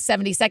get to the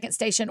 72nd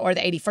station or the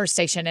 81st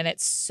station, and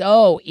it's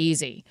so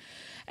easy.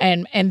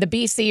 And the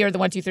BC or the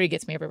 123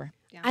 gets me everywhere.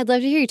 I'd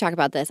love to hear you talk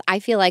about this. I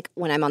feel like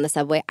when I'm on the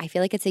subway, I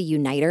feel like it's a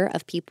uniter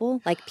of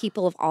people, like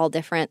people of all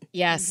different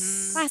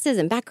Yes. classes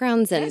and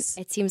backgrounds. And Yes.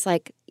 it seems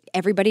like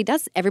everybody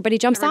jumps Everybody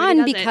on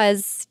does it.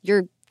 because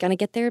you're going to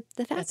get there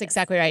the fastest. That's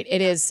exactly right.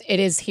 It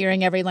is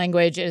hearing every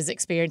language. It is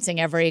experiencing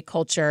every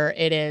culture.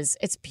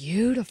 It's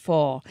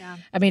beautiful. Yeah.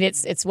 I mean,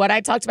 it's what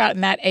I talked about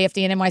in that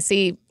AFD and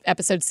NYC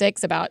episode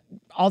 6 about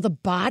all the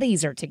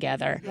bodies are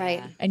together.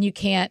 Right. And you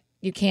can't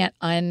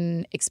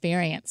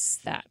unexperience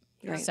that.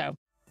 Right. So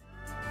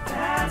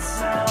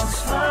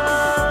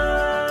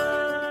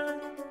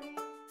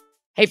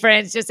hey,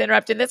 friends, just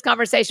interrupting this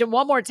conversation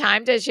one more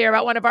time to share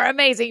about one of our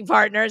amazing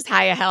partners,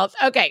 Hiya Health.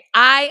 Okay,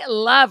 I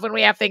love when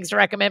we have things to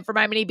recommend for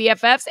my mini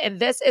BFFs, and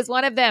this is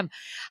one of them.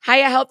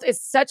 Hiya Health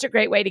is such a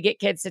great way to get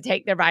kids to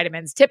take their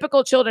vitamins.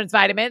 Typical children's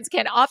vitamins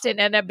can often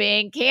end up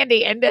being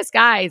candy in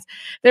disguise.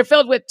 They're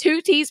filled with 2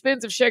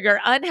 teaspoons of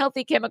sugar,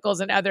 unhealthy chemicals,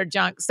 and other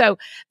junk. So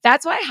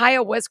that's why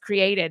Hiya was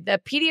created,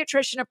 the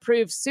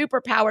pediatrician-approved,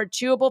 super-powered,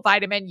 chewable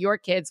vitamin your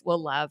kids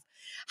will love.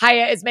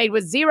 Hiya is made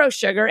with 0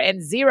 sugar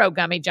and 0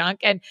 gummy junk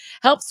and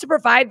helps to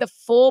provide the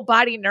full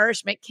body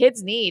nourishment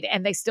kids need,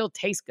 and they still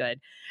taste good.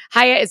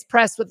 Hiya is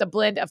pressed with a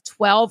blend of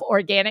 12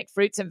 organic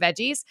fruits and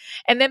veggies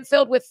and then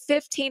filled with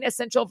 15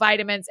 essential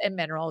vitamins and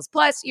minerals.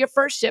 Plus, your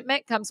first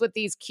shipment comes with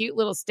these cute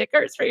little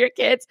stickers for your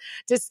kids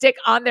to stick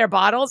on their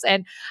bottles,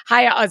 and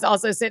Hiya is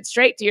also sent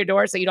straight to your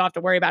door so you don't have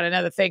to worry about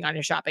another thing on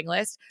your shopping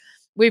list.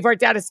 We've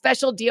worked out a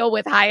special deal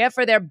with Hiya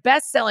for their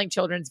best-selling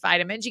children's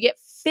vitamins. You get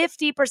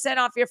 50%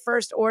 off your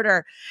first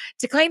order.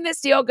 To claim this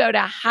deal, go to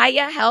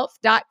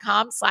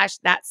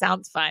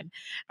hiyahealth.com/thatsoundsfun.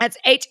 That's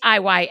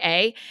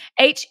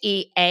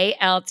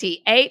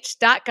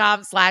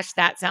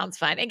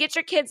HIYAHEALTH.com/thatsoundsfun. And get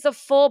your kids the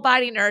full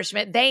body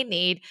nourishment they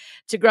need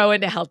to grow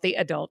into healthy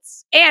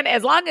adults. And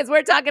as long as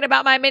we're talking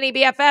about my mini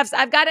BFFs,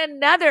 I've got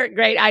another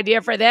great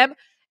idea for them.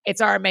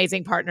 It's our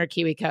amazing partner,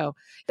 KiwiCo.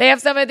 They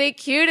have some of the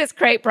cutest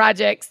crate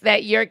projects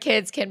that your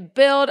kids can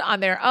build on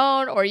their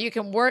own, or you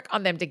can work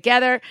on them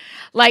together.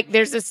 Like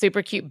there's this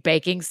super cute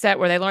baking set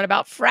where they learn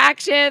about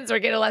fractions or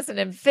get a lesson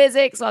in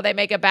physics while they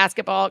make a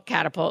basketball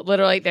catapult.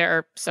 Literally, there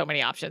are so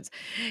many options.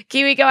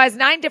 KiwiCo has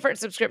 9 different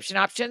subscription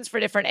options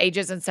for different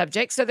ages and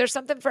subjects, so there's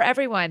something for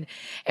everyone.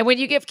 And when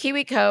you give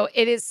KiwiCo,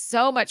 it is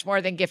so much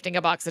more than gifting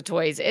a box of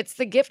toys. It's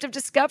the gift of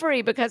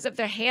discovery because of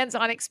their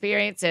hands-on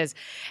experiences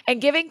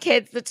and giving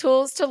kids the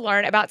tools to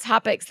learn about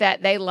topics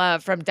that they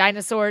love, from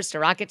dinosaurs to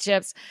rocket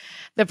ships.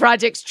 The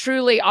projects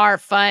truly are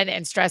fun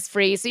and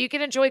stress-free, so you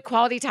can enjoy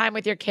quality time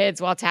with your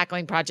kids while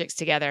tackling projects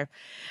together.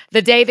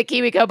 The day the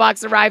KiwiCo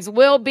box arrives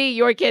will be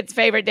your kid's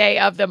favorite day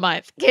of the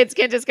month. Kids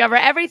can discover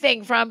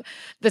everything from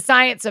the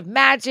science of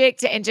magic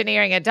to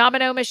engineering a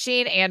domino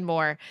machine and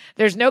more.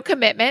 There's no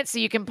commitment, so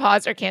you can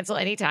pause or cancel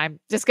anytime.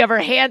 Discover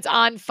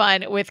hands-on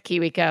fun with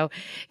KiwiCo.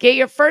 Get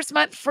your first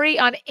month free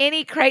on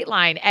any crate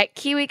line at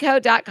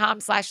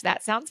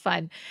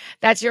kiwico.com/thatsoundsfun.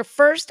 That's your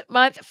first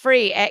month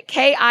free at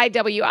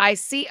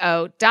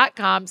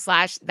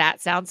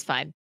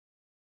kiwico.com/thatsoundsfun.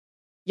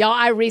 Y'all,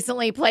 I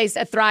recently placed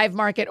a Thrive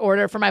Market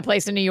order for my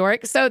place in New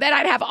York so that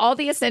I'd have all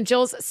the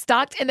essentials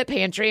stocked in the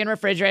pantry and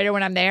refrigerator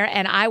when I'm there,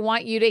 and I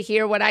want you to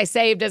hear what I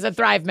saved as a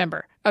Thrive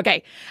member.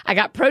 Okay, I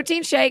got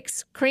protein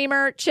shakes,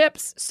 creamer,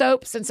 chips,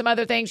 soaps, and some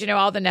other things,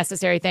 all the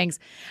necessary things.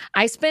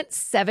 I spent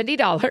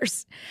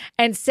 $70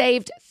 and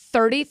saved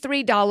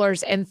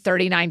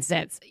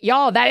 $33.39.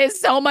 Y'all, that is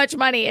so much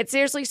money. It's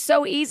seriously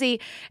so easy.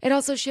 It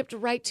also shipped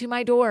right to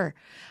my door.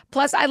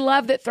 Plus, I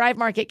love that Thrive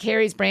Market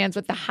carries brands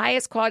with the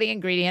highest quality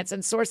ingredients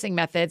and sourcing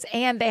methods,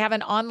 and they have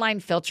an online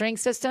filtering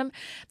system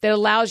that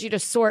allows you to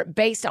sort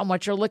based on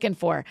what you're looking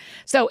for.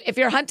 So if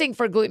you're hunting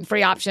for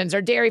gluten-free options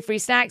or dairy-free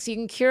snacks, you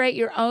can curate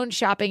your own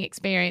shopping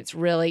experience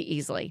really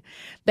easily.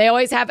 They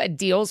always have a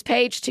deals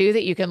page, too,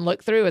 that you can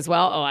look through as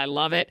well. Oh, I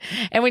love it.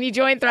 And when you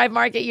join Thrive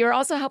Market, you're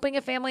also helping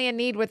a family in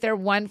need with their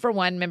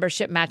 1-for-1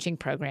 membership matching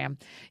program.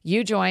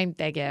 You join,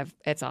 they give.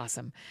 It's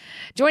awesome.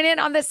 Join in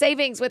on the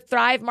savings with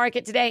Thrive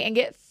Market today and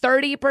get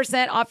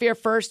 30% off your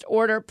first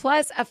order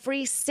plus a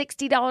free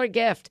 $60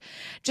 gift.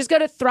 Just go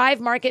to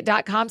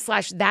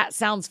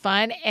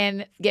thrivemarket.com/thatsoundsfun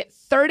and get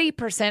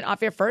 30%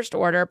 off your first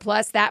order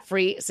plus that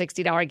free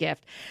 $60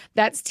 gift.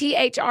 That's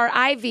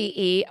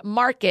THRIVE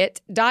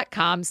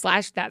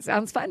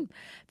market.com/thatsoundsfun.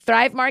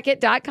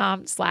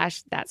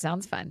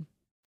 thrivemarket.com/thatsoundsfun.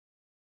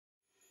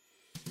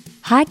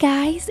 Hi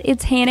guys,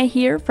 it's Hannah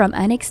here from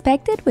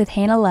Unexpected with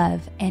Hannah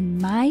Love, and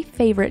my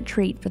favorite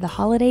treat for the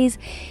holidays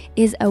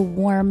is a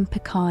warm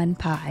pecan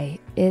pie.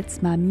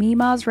 It's my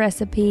Mima's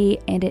recipe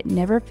and it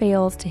never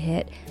fails to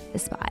hit the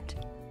spot.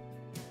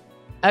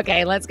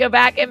 Okay, let's go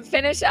back and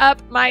finish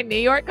up my New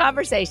York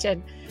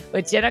conversation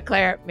with Ginna,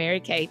 Claire, Mary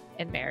Kate,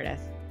 and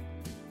Meredith.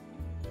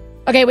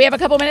 Okay, we have a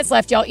couple minutes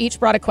left. Y'all each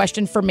brought a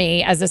question for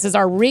me, as this is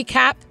our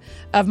recap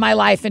of my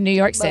life in New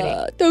York City.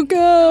 Don't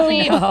go.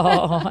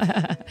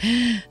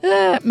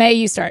 No. May,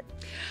 you start.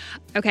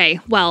 Okay,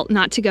 well,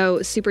 not to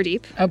go super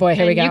deep. Oh boy,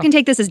 here we go. You can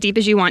take this as deep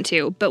as you want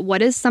to, but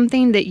what is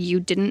something that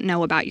you didn't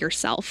know about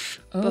yourself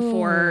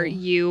before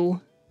you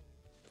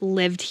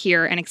lived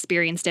here and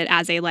experienced it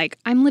as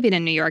I'm living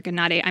in New York and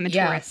not I'm a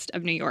tourist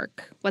of New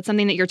York? What's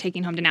something that you're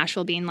taking home to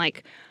Nashville being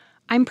like,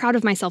 I'm proud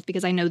of myself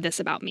because I know this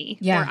about me.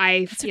 Yeah, or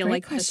I that's feel a great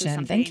like question. This is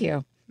something. Thank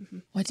you. Mm-hmm.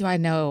 What do I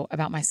know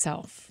about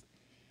myself?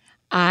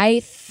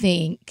 I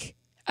think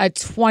a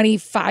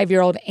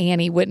 25-year-old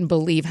Annie wouldn't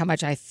believe how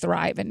much I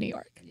thrive in New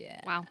York. Yeah.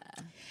 Wow.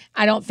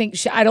 I don't think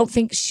she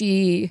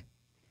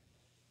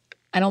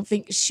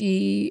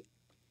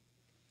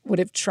would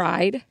have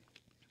tried.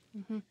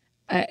 Mm-hmm.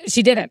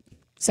 She didn't.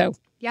 So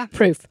yeah,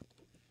 proof.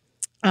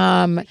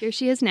 Here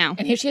she is now.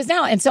 And here she is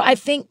now. And so I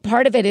think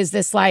part of it is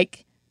this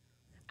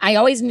I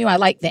always knew I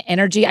liked the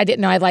energy. I didn't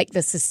know I liked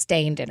the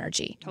sustained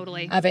energy.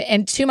 Totally. Of it.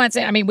 And 2 months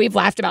in, we've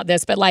laughed about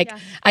this, but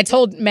I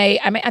told May,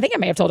 I think I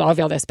may have told all of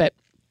y'all this, but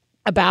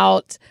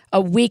about a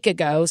week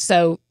ago,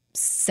 so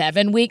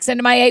 7 weeks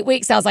into my 8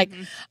 weeks, I was like,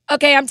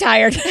 okay, I'm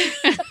tired.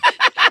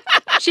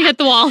 She hit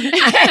the wall.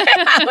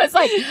 I was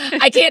like,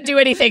 I can't do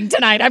anything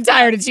tonight. I'm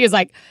tired. And she was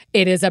like,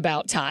 it is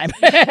about time.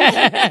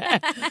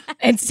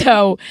 And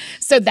so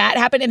that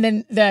happened. And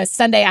then the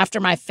Sunday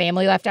after my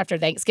family left after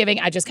Thanksgiving,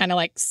 I just kind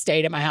of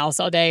stayed at my house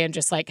all day and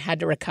just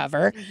had to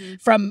recover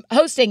from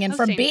hosting and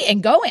from being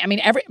and going.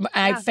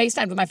 I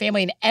FaceTimed with my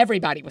family and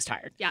everybody was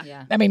tired.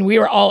 Yeah. We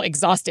were all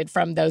exhausted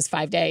from those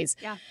 5 days.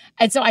 Yeah.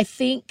 And so I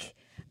think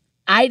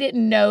I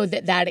didn't know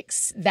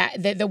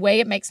that the way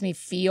it makes me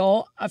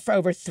feel for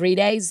over 3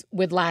 days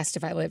would last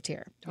if I lived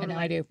here. Totally. And now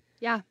I do.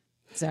 Yeah.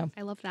 So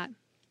I love that.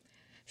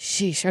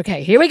 Sheesh.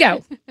 Okay, here we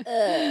go.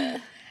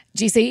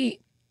 GC.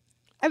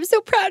 I'm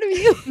so proud of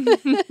you.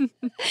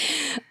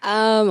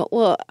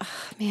 Well,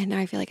 man, now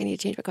I feel like I need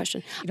to change my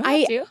question. You don't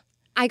have to.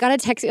 I got a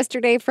text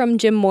yesterday from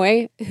Jim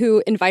Moy,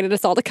 who invited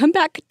us all to come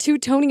back to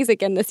Tony's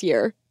again this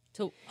year.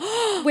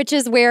 Which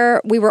is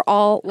where we were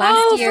all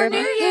last year. For New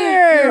Year's.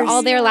 We were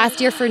all there last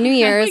year for New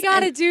Year's. We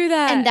gotta do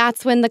that. And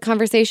that's when the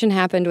convection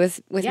happened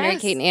with Mary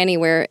Yes. Kate and Annie,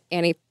 where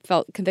Annie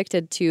felt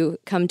convicted to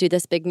come do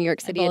this big New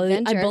York City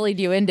adventure. I bullied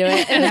you into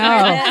it.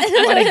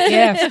 No, what a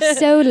gift.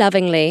 So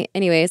lovingly.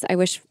 Anyways, I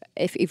wish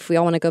if we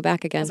all want to go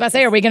back I again. was about to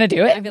say, are we going to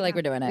do I it? feel like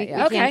we're doing it. We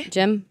Yeah. Okay. can.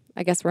 Jim,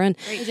 I guess we're in.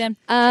 Hey, Jim.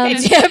 Hey,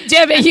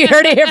 Jim, you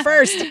heard it here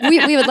first.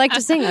 We would like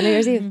to sing on New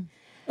Year's Eve.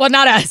 Well,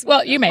 not us.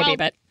 Well, you may be,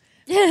 but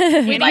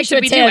we'd like to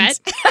should we attend.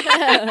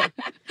 duet?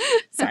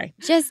 Sorry.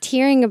 Just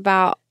hearing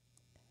about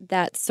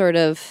that sort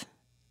of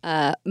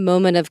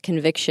moment of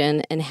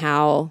conviction and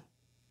how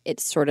it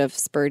sort of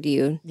spurred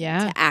you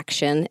Yeah. to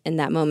action in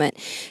that moment.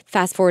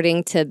 Fast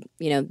forwarding to,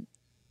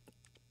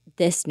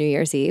 this New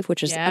Year's Eve,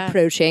 which is Yeah.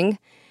 approaching.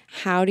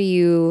 How do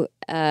you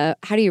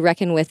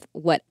reckon with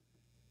what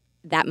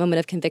that moment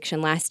of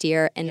conviction last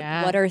year, and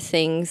Yeah. what are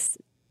things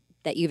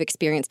that you've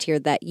experienced here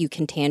that you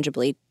can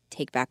tangibly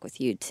take back with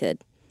you to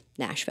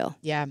Nashville?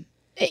 Yeah.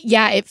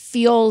 It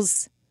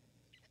feels,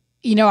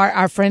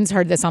 our friends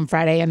heard this on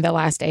Friday in the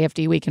last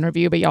AFD Week in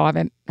Review, but y'all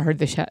haven't heard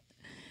this yet.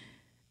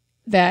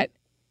 That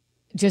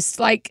just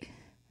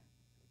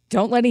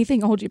don't let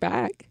anything hold you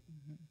back,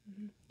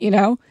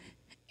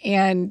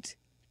 And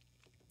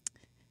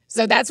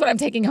so that's what I'm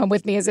taking home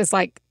with me is this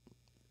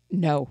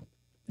no,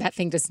 that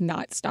thing does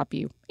not stop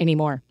you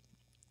anymore.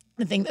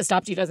 The thing that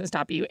stops you doesn't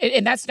stop you.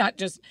 And that's not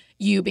just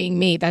you being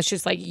me. That's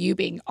just you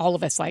being all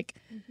of us.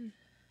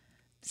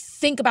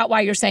 Think about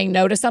why you're saying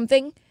no to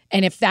something.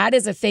 And if that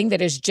is a thing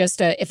that is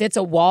just if it's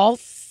a wall,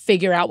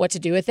 figure out what to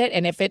do with it.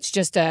 And if it's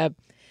just a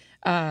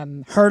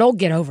hurdle,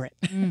 get over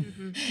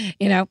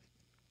it.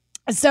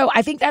 So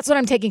I think that's what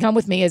I'm taking home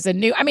with me is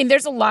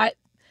there's a lot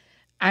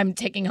I'm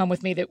taking home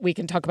with me that we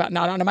can talk about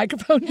not on a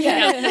microphone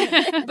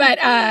yet.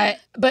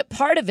 But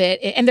part of it,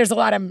 and there's a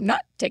lot I'm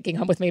not taking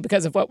home with me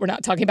because of what we're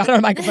not talking about on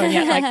a microphone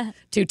yet, like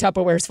 2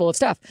 Tupperwares full of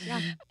stuff.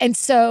 Yeah. And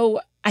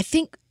so I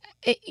think,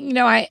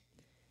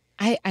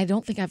 I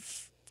don't think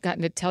I've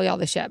gotten to tell y'all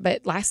this yet,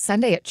 but last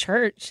Sunday at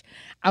church,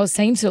 I was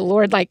saying to the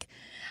Lord, I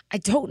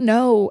don't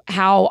know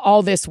how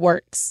all this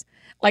works.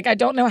 I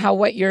don't know how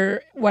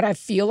what I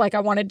feel like I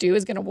want to do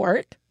is going to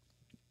work.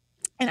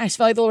 And I just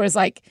feel like the Lord is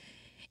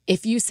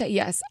if you say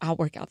yes, I'll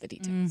work out the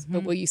details.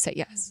 But will you say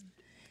yes?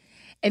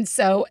 And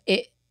so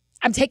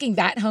I'm taking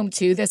that home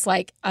too, this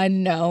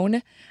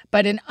unknown,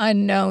 but an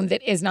unknown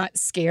that is not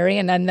scary,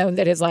 an unknown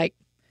that is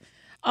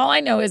all I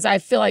know is I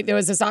feel like there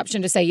was this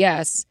option to say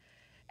yes,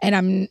 and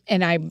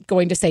I'm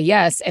going to say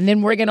yes. And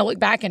then we're going to look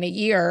back in a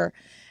year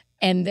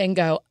and then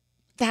go,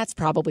 that's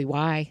probably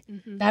why.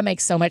 That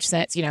makes so much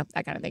sense,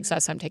 that kind of thing. So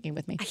that's what I'm taking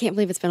with me. I can't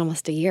believe it's been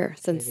almost a year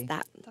since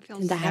that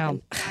Feels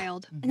happened.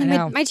 wild. And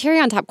then my cherry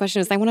on top question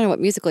is, I want to know what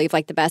musical you've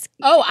liked the best.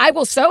 Oh, I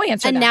will so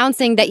answer that.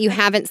 Announcing that you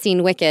haven't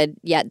seen Wicked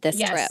yet this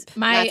Yes, trip.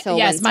 my Not till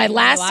Wednesday.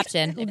 last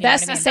option, if you know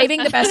best what I mean.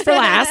 saving the best for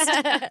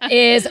last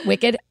is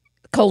Wicked: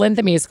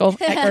 the musical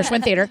at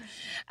Gershwin Theater.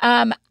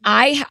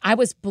 I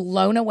was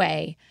blown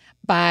away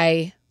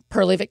by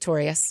Pearly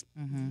Victorious.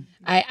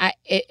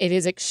 It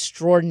is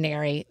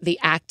extraordinary. The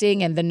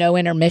acting and the no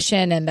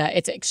intermission and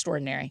it's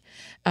extraordinary.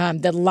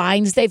 The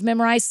lines they've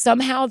memorized,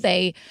 somehow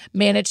they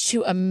manage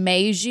to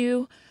amaze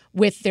you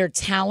with their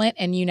talent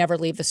and you never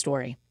leave the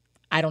story.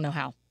 I don't know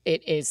how.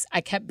 It is. I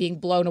kept being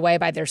blown away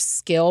by their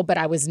skill, but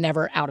I was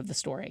never out of the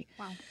story.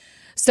 Wow.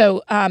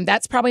 So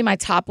that's probably my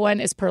top one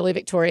is Pearly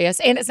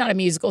Victorious. And it's not a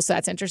musical, so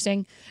that's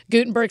interesting.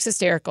 Gutenberg's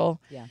hysterical.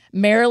 Yeah.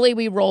 Merrily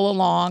We Roll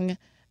Along.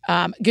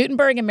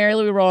 Gutenberg and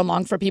Merrily We Roll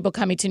Along for people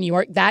coming to New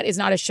York. That is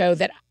not a show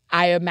that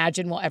I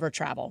imagine will ever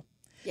travel.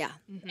 Yeah.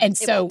 And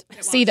so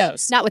see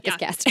those. Not with this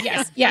guest.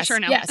 Yes, sure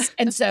no. yes.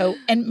 And so,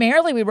 and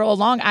Merrily We Roll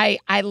Along,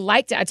 I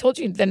liked it. I told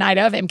you the night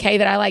of MK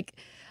that I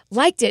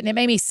liked it and it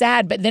made me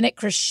sad, but then it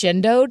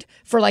crescendoed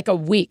for a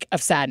week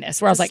of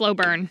sadness where I was Slow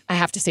burn. I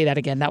have to see that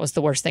again. That was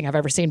the worst thing I've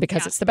ever seen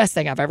because it's the best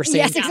thing I've ever seen.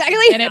 Yes,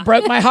 exactly. And it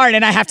broke my heart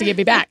and I have to give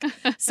you back.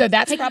 So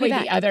that's probably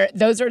the other,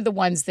 those are the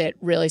ones that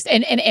really,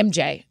 and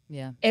MJ.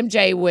 Yeah.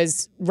 MJ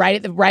was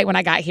right when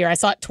I got here. I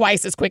saw it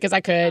twice as quick as I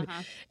could.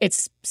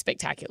 It's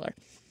spectacular.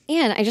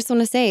 And I just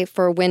want to say,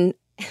 for when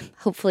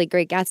hopefully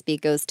Great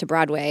Gatsby goes to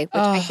Broadway,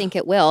 which I think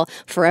it will,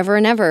 forever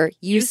and ever,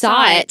 you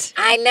saw it.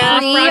 I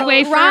know.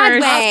 Broadway first.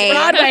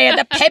 Broadway at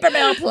the Paper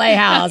Mill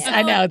Playhouse.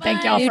 I know.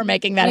 Thank y'all for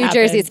making that New happen.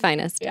 Jersey's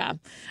finest. Yeah.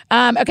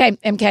 Okay,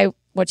 MK,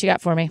 what you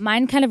got for me?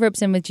 Mine kind of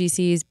ropes in with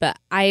GC's, but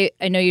I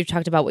know you've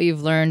talked about what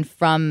you've learned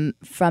from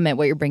it,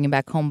 what you're bringing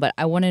back home, but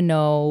I want to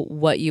know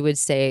what you would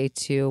say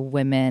to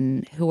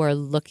women who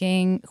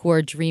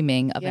are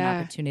dreaming of an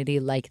opportunity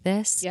like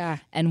this,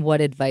 and what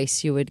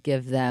advice you would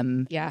give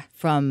them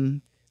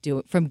from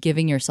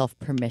giving yourself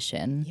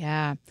permission.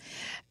 Yeah.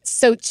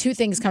 So 2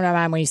 things come to my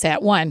mind when you say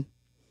that. One,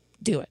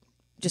 do it.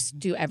 Just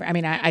do everything. I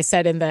mean, I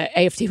said in the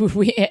AFT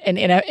in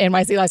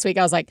NYC last week,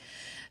 I was like,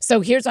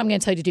 so here's what I'm going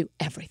to tell you to do: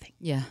 everything.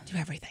 Yeah. Do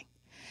everything.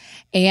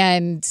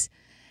 And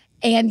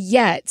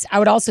yet I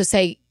would also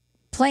say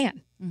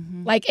plan.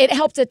 Like it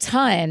helped a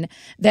ton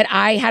that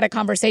I had a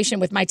conversation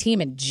with my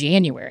team in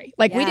January.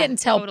 Like we didn't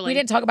talk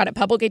about it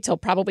publicly till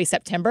probably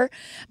September,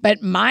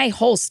 but my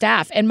whole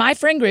staff and my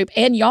friend group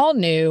and y'all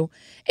knew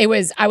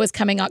I was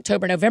coming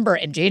October, November,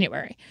 and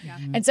January.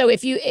 And so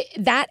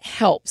that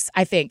helps,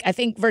 I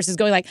think versus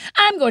going like,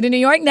 I'm going to New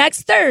York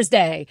next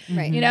Thursday,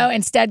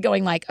 instead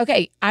going like,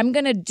 okay,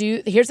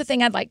 here's the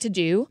thing I'd like to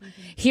do.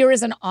 Here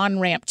is an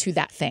on-ramp to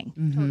that thing.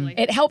 Totally.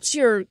 It helps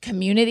your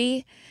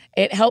community.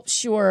 It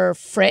helps your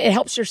friend. It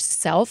helps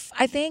yourself,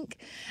 I think.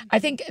 I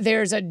think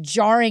there's a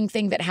jarring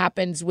thing that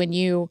happens when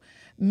you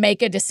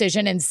make a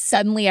decision and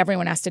suddenly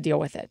everyone has to deal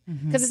with it.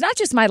 Because it's not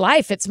just my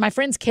life. It's my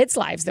friends' kids'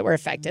 lives that were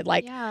affected.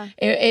 Like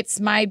it's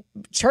my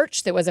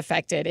church that was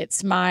affected.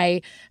 It's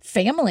my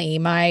family,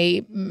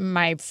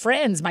 my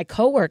friends, my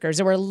coworkers.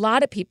 There were a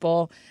lot of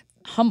people,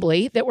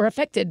 humbly, that were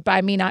affected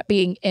by me not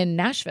being in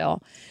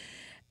Nashville.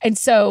 And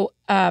so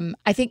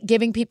I think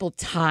giving people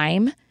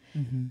time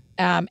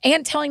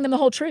and telling them the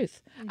whole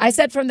truth. I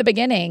said from the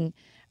beginning,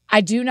 I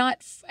do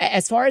not,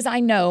 as far as I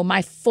know,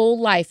 my full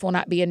life will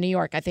not be in New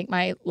York. I think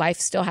my life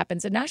still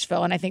happens in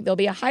Nashville, and I think there'll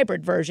be a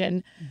hybrid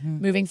version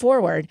moving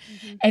forward.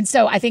 And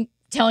so I think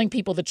telling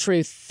people the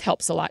truth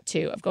helps a lot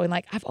too, of going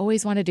like, I've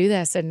always wanted to do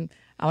this, and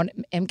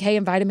MK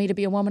invited me to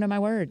be a woman of my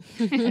word.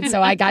 And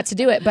so I got to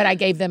do it, but I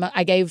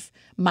gave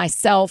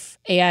myself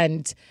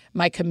and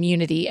my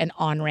community an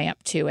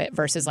on-ramp to it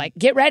versus like,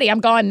 get ready,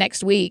 I'm gone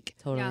next week.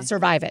 Totally.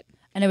 Survive it.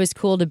 And it was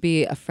cool to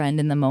be a friend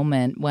in the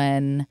moment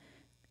when,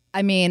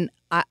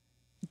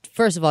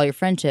 first of all, your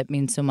friendship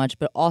means so much,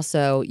 but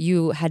also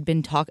you had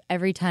been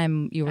every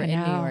time you were in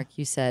New York,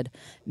 you said,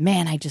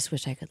 man, I just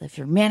wish I could live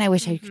here. Man, I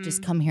wish I could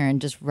just come here and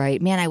just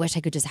write. Man, I wish I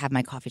could just have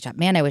my coffee shop.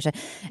 Man, I wish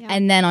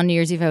And then on New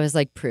Year's Eve, I was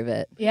like, prove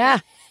it. Yeah.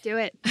 Do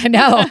it. I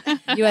know.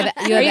 You have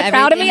Are you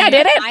proud of me? I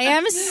did it. I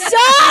am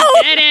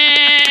Did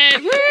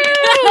it.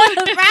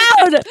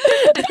 proud.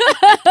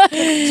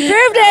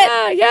 Proved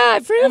it. Yeah,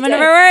 I proved Woman it. of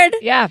her word.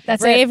 Yeah,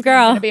 that's Brave it.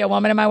 girl. I'm gonna be a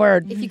woman of my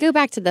word. If you go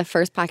back to the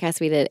first podcast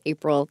we did,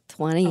 April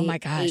 2018, Oh my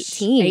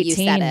gosh. you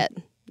said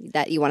it,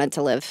 that you wanted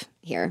to live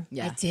here.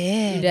 Yeah. I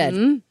did. You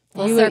did.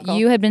 Full circle.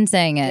 You had been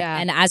saying it, Yeah.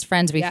 and as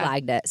friends, we Yeah.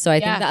 flagged it. So I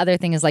Yeah. think the other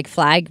thing is like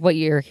flag what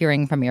you're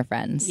hearing from your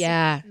friends.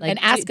 Yeah, Like, and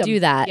ask them. do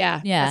that.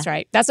 Yeah, Yeah. that's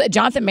right. That's what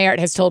Jonathan Merritt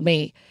has told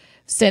me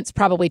since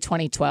probably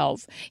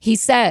 2012. He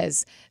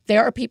says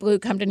there are people who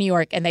come to New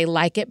York and they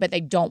like it, but they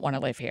don't want to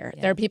live here.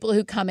 There are people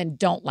who come and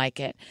don't like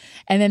it.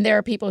 And then there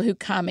are people who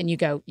come and you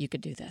go, you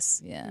could do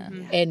this. Yeah.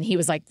 And he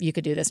was like, you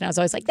could do this. And I was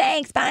always like,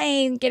 thanks,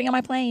 fine, getting on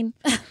my plane.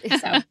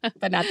 So,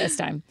 but not this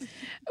time.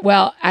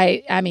 Well,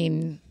 I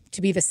mean,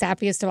 to be the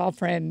sappiest of all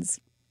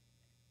friends.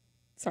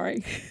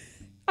 Sorry.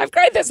 I've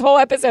cried this whole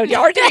episode.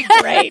 Y'all are doing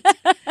great.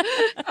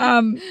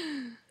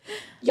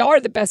 Y'all are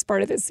the best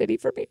part of this city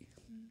for me.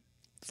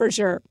 For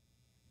sure.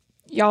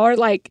 Y'all are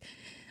like,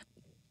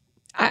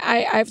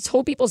 I've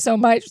told people so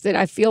much that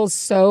I feel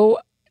so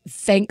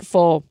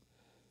thankful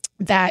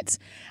that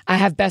I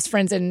have best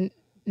friends in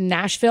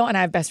Nashville and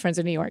I have best friends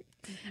in New York.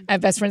 I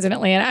have best friends in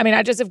Atlanta. I mean,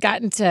 I just have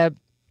gotten to,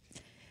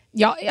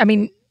 y'all, I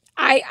mean,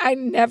 I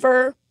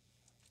never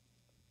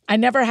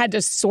had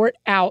to sort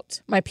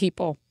out my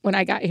people when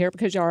I got here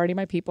because you're already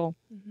my people.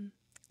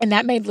 And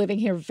that made living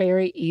here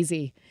very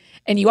easy.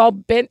 And you all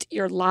bent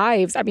your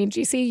lives. I mean,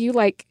 GC, you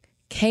like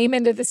came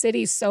into the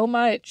city so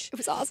much. It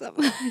was awesome.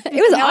 It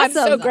was awesome. I'm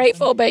so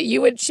grateful, but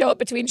you would show up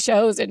between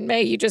shows and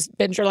May, you just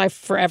bent your life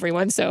for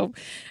everyone. So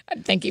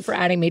thank you for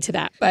adding me to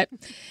that. But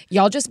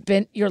y'all just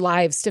bent your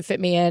lives to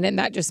fit me in. And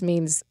that just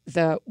means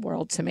the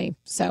world to me.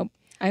 So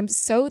I'm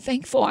so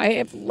thankful. I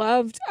have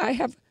loved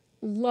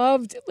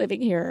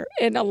living here.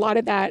 And a lot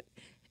of that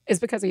is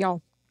because of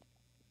y'all.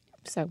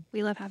 So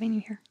We love having you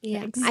here.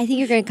 Yeah, I think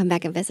you're going to come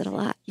back and visit a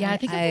lot. yeah, I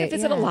think I'm going to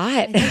visit a lot.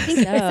 I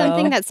think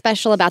something that's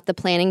special about the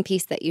planning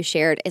piece that you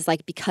shared is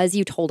like because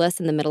you told us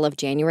in the middle of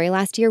January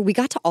last year, we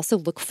got to also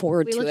look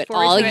forward to it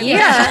all year.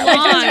 Yeah. Which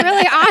was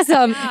really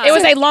awesome. It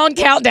was a long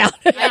countdown.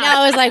 I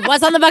know. I was like,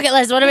 what's on the bucket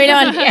list? What are we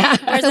doing? Yeah.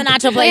 Where's the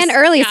nacho place? Plan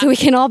early so we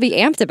can all be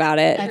amped about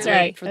it. That's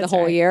right. For the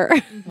whole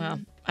year. Well,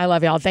 I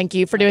love y'all. Thank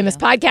you for doing this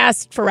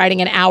podcast, for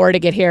writing an hour to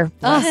get here.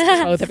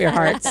 Bless both of your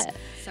hearts.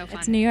 So fun.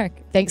 It's New York.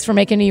 Thanks for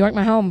making New York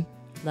my home.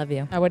 Love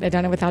you. I wouldn't have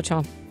done it without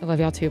y'all. I love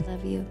y'all too.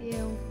 Love you.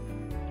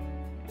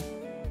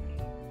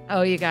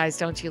 Oh, you guys,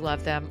 don't you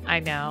love them? I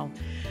know.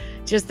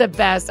 Just the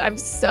best. I'm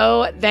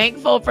so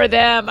thankful for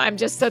them. I'm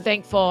just so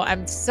thankful.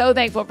 I'm so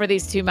thankful for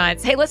these 2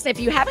 months. Hey, listen, if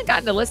you haven't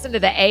gotten to listen to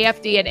the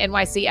AFD and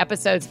NYC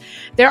episodes,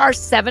 there are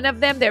 7 of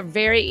them. They're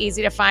very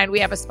easy to find.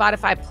 We have a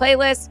Spotify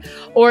playlist,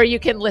 or you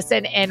can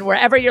listen, and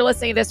wherever you're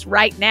listening to this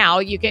right now,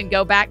 you can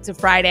go back to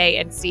Friday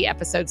and see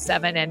episode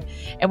 7, and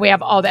we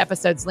have all the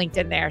episodes linked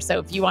in there. So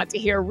if you want to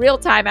hear real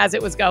time as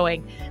it was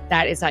going,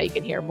 that is how you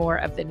can hear more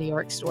of the New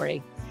York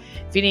story.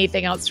 If you need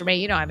anything else from me,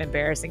 you know I'm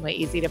embarrassingly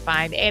easy to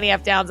find. Annie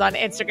F. Downs on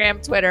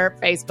Instagram, Twitter,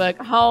 Facebook,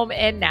 home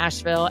in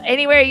Nashville.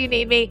 Anywhere you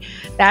need me,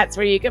 that's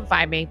where you can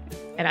find me.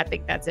 And I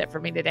think that's it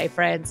for me today,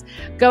 friends.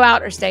 Go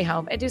out or stay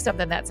home and do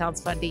something that sounds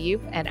fun to you,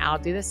 and I'll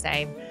do the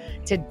same.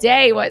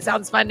 Today, what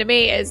sounds fun to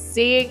me is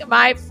seeing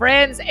my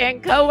friends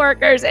and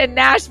coworkers in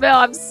Nashville.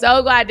 I'm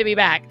so glad to be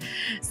back.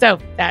 So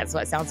that's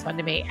what sounds fun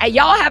to me. Hey,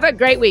 y'all have a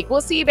great week.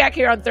 We'll see you back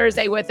here on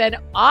Thursday with an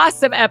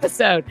awesome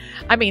episode.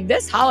 I mean,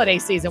 this holiday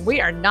season,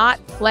 we are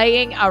not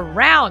playing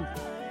around.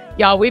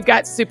 Y'all, we've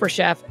got super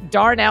chef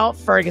Darnell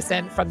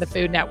Ferguson from the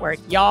Food Network.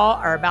 Y'all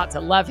are about to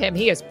love him.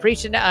 He is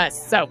preaching to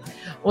us. So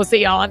we'll see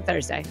y'all on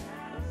Thursday.